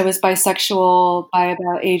realized I was bisexual by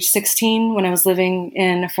about age 16 when I was living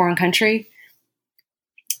in a foreign country,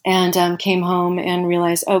 and came home and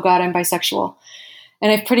realized, oh God, I'm bisexual. And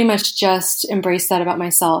I've pretty much just embraced that about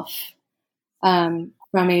myself from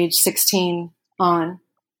age 16 on.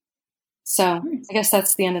 So I guess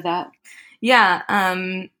that's the end of that. Yeah.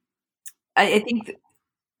 I think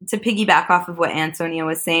to piggyback off of what Antonia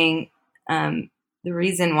was saying, the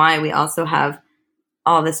reason why we also have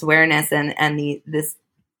all this awareness and this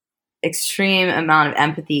extreme amount of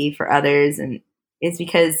empathy for others, and is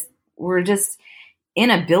because we're just in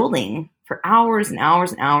a building for hours and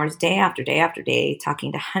hours and hours, day after day after day,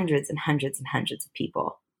 talking to hundreds and hundreds and hundreds of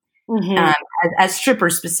people. Mm-hmm. As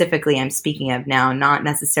strippers specifically, I'm speaking of now, not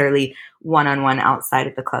necessarily one-on-one outside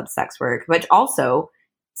of the club sex work, but also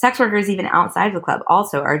sex workers even outside of the club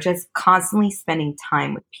also are just constantly spending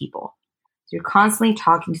time with people. So you're constantly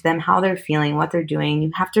talking to them, how they're feeling, what they're doing.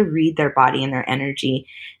 You have to read their body and their energy,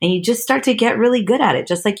 and you just start to get really good at it,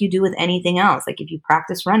 just like you do with anything else. Like if you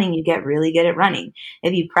practice running, you get really good at running.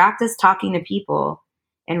 If you practice talking to people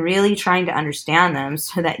and really trying to understand them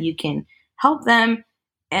so that you can help them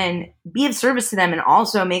and be of service to them and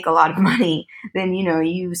also make a lot of money, then,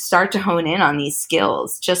 you start to hone in on these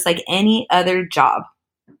skills, just like any other job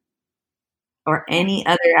or any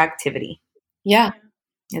other activity. Yeah.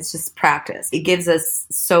 It's just practice. It gives us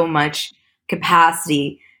so much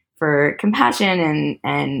capacity for compassion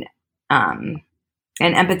and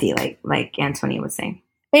empathy, like Antonia was saying.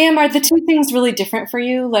 Bam, are the two things really different for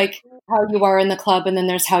you? Like how you are in the club, and then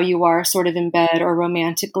there's how you are sort of in bed or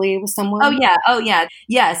romantically with someone? Oh yeah.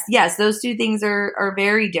 Yes. Those two things are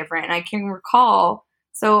very different. And I can recall,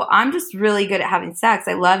 so I'm just really good at having sex.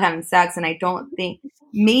 I love having sex, and I don't think,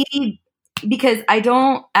 maybe because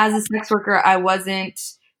as a sex worker, I wasn't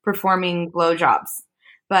performing blowjobs,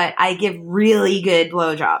 but I give really good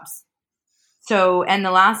blowjobs. So, and the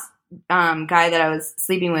last guy that I was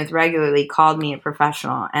sleeping with regularly called me a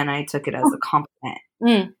professional, and I took it as a compliment.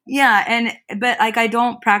 Mm. Yeah, but like I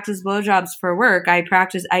don't practice blowjobs for work. I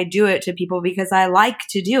do it to people because I like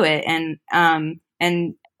to do it,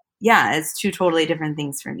 and yeah, it's two totally different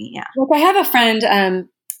things for me. Yeah. Look, I have a friend.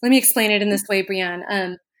 Let me explain it in this way,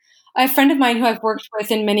 Brianne. A friend of mine who I've worked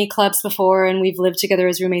with in many clubs before, and we've lived together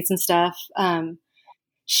as roommates and stuff.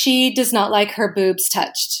 She does not like her boobs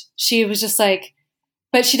touched. She was just like,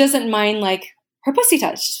 but she doesn't mind like her pussy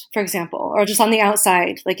touched, for example, or just on the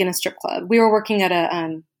outside, like in a strip club. We were working at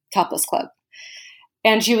a topless club,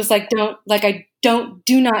 and she was like, do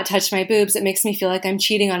not touch my boobs. It makes me feel like I'm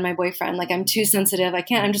cheating on my boyfriend. Like I'm too sensitive. I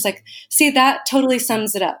can't. I'm just like, see, that totally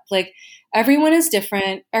sums it up. Like everyone is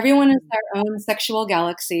different. Everyone is their own sexual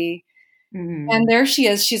galaxy. Mm-hmm. And there she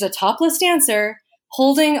is. She's a topless dancer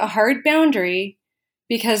holding a hard boundary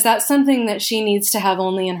because that's something that she needs to have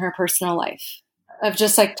only in her personal life. Of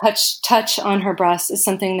just like touch on her breasts is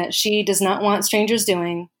something that she does not want strangers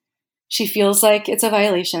doing. She feels like it's a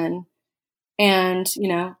violation. And,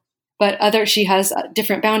 but she has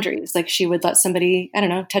different boundaries. Like she would let somebody, I don't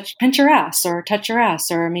know, pinch her ass or touch her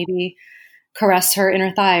ass or maybe caress her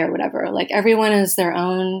inner thigh or whatever. Like everyone is their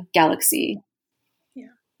own galaxy.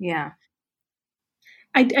 Yeah.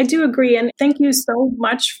 I do agree. And thank you so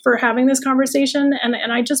much for having this conversation. And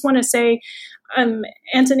I just want to say,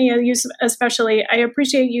 Antonia, you especially, I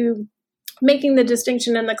appreciate you making the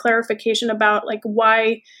distinction and the clarification about like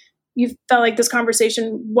why you felt like this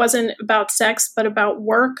conversation wasn't about sex, but about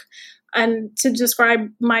work. And to describe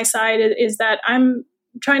my side is that I'm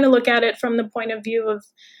trying to look at it from the point of view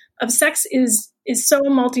of sex is so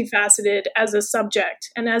multifaceted as a subject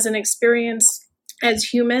and as an experience as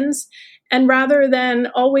humans. And rather than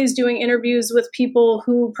always doing interviews with people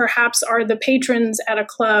who perhaps are the patrons at a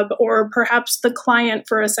club or perhaps the client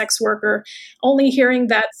for a sex worker, only hearing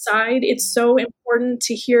that side, it's so important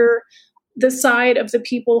to hear the side of the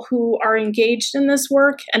people who are engaged in this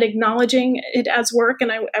work and acknowledging it as work. And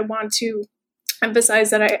I want to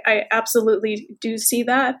emphasize that I absolutely do see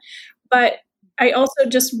that. But I also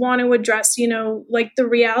just want to address, like the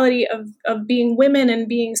reality of being women and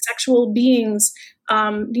being sexual beings,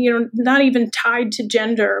 not even tied to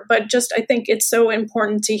gender, but just I think it's so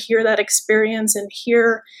important to hear that experience and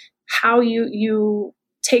hear how you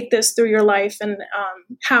take this through your life and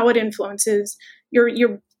how it influences your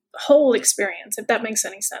whole experience, if that makes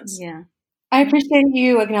any sense. Yeah. I appreciate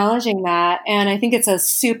you acknowledging that. And I think it's a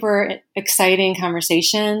super exciting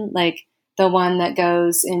conversation, like the one that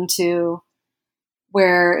goes into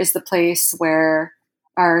where is the place where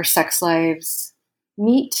our sex lives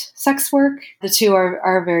meet sex work. The two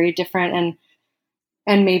are very different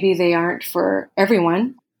and maybe they aren't for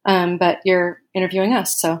everyone, but you're interviewing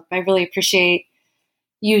us. So I really appreciate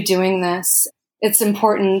you doing this. It's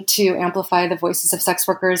important to amplify the voices of sex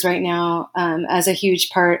workers right now as a huge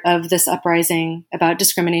part of this uprising about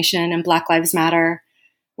discrimination and Black Lives Matter.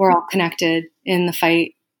 We're all connected in the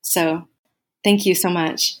fight. So thank you so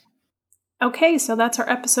much. Okay, so that's our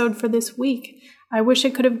episode for this week. I wish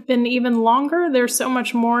it could have been even longer. There's so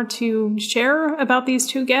much more to share about these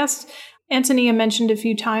two guests. Antonia mentioned a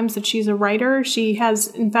few times that she's a writer. She has,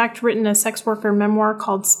 in fact, written a sex worker memoir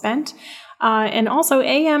called Spent. And also,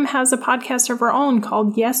 AM has a podcast of her own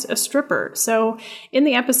called Yes, a Stripper. So in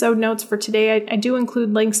the episode notes for today, I do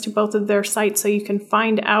include links to both of their sites so you can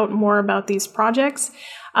find out more about these projects.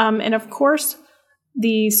 And of course,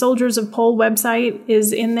 the Soldiers of Pole website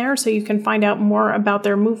is in there, so you can find out more about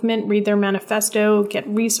their movement, read their manifesto, get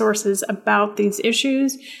resources about these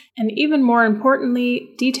issues, and even more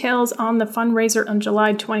importantly, details on the fundraiser on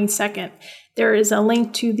July 22nd. There is a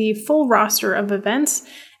link to the full roster of events,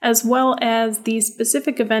 as well as the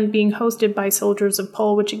specific event being hosted by Soldiers of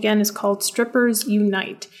Pole, which again is called Strippers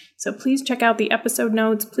Unite. So please check out the episode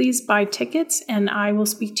notes, please buy tickets, and I will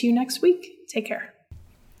speak to you next week. Take care.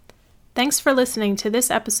 Thanks for listening to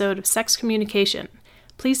this episode of Sex Communication.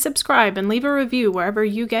 Please subscribe and leave a review wherever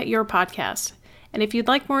you get your podcast. And if you'd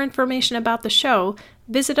like more information about the show,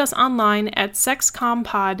 visit us online at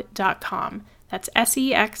sexcompod.com. That's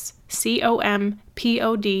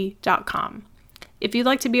SEXCOMPOD.com. If you'd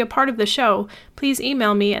like to be a part of the show, please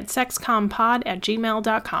email me at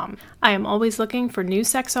sexcompod@gmail.com. I am always looking for new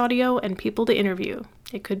sex audio and people to interview.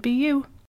 It could be you.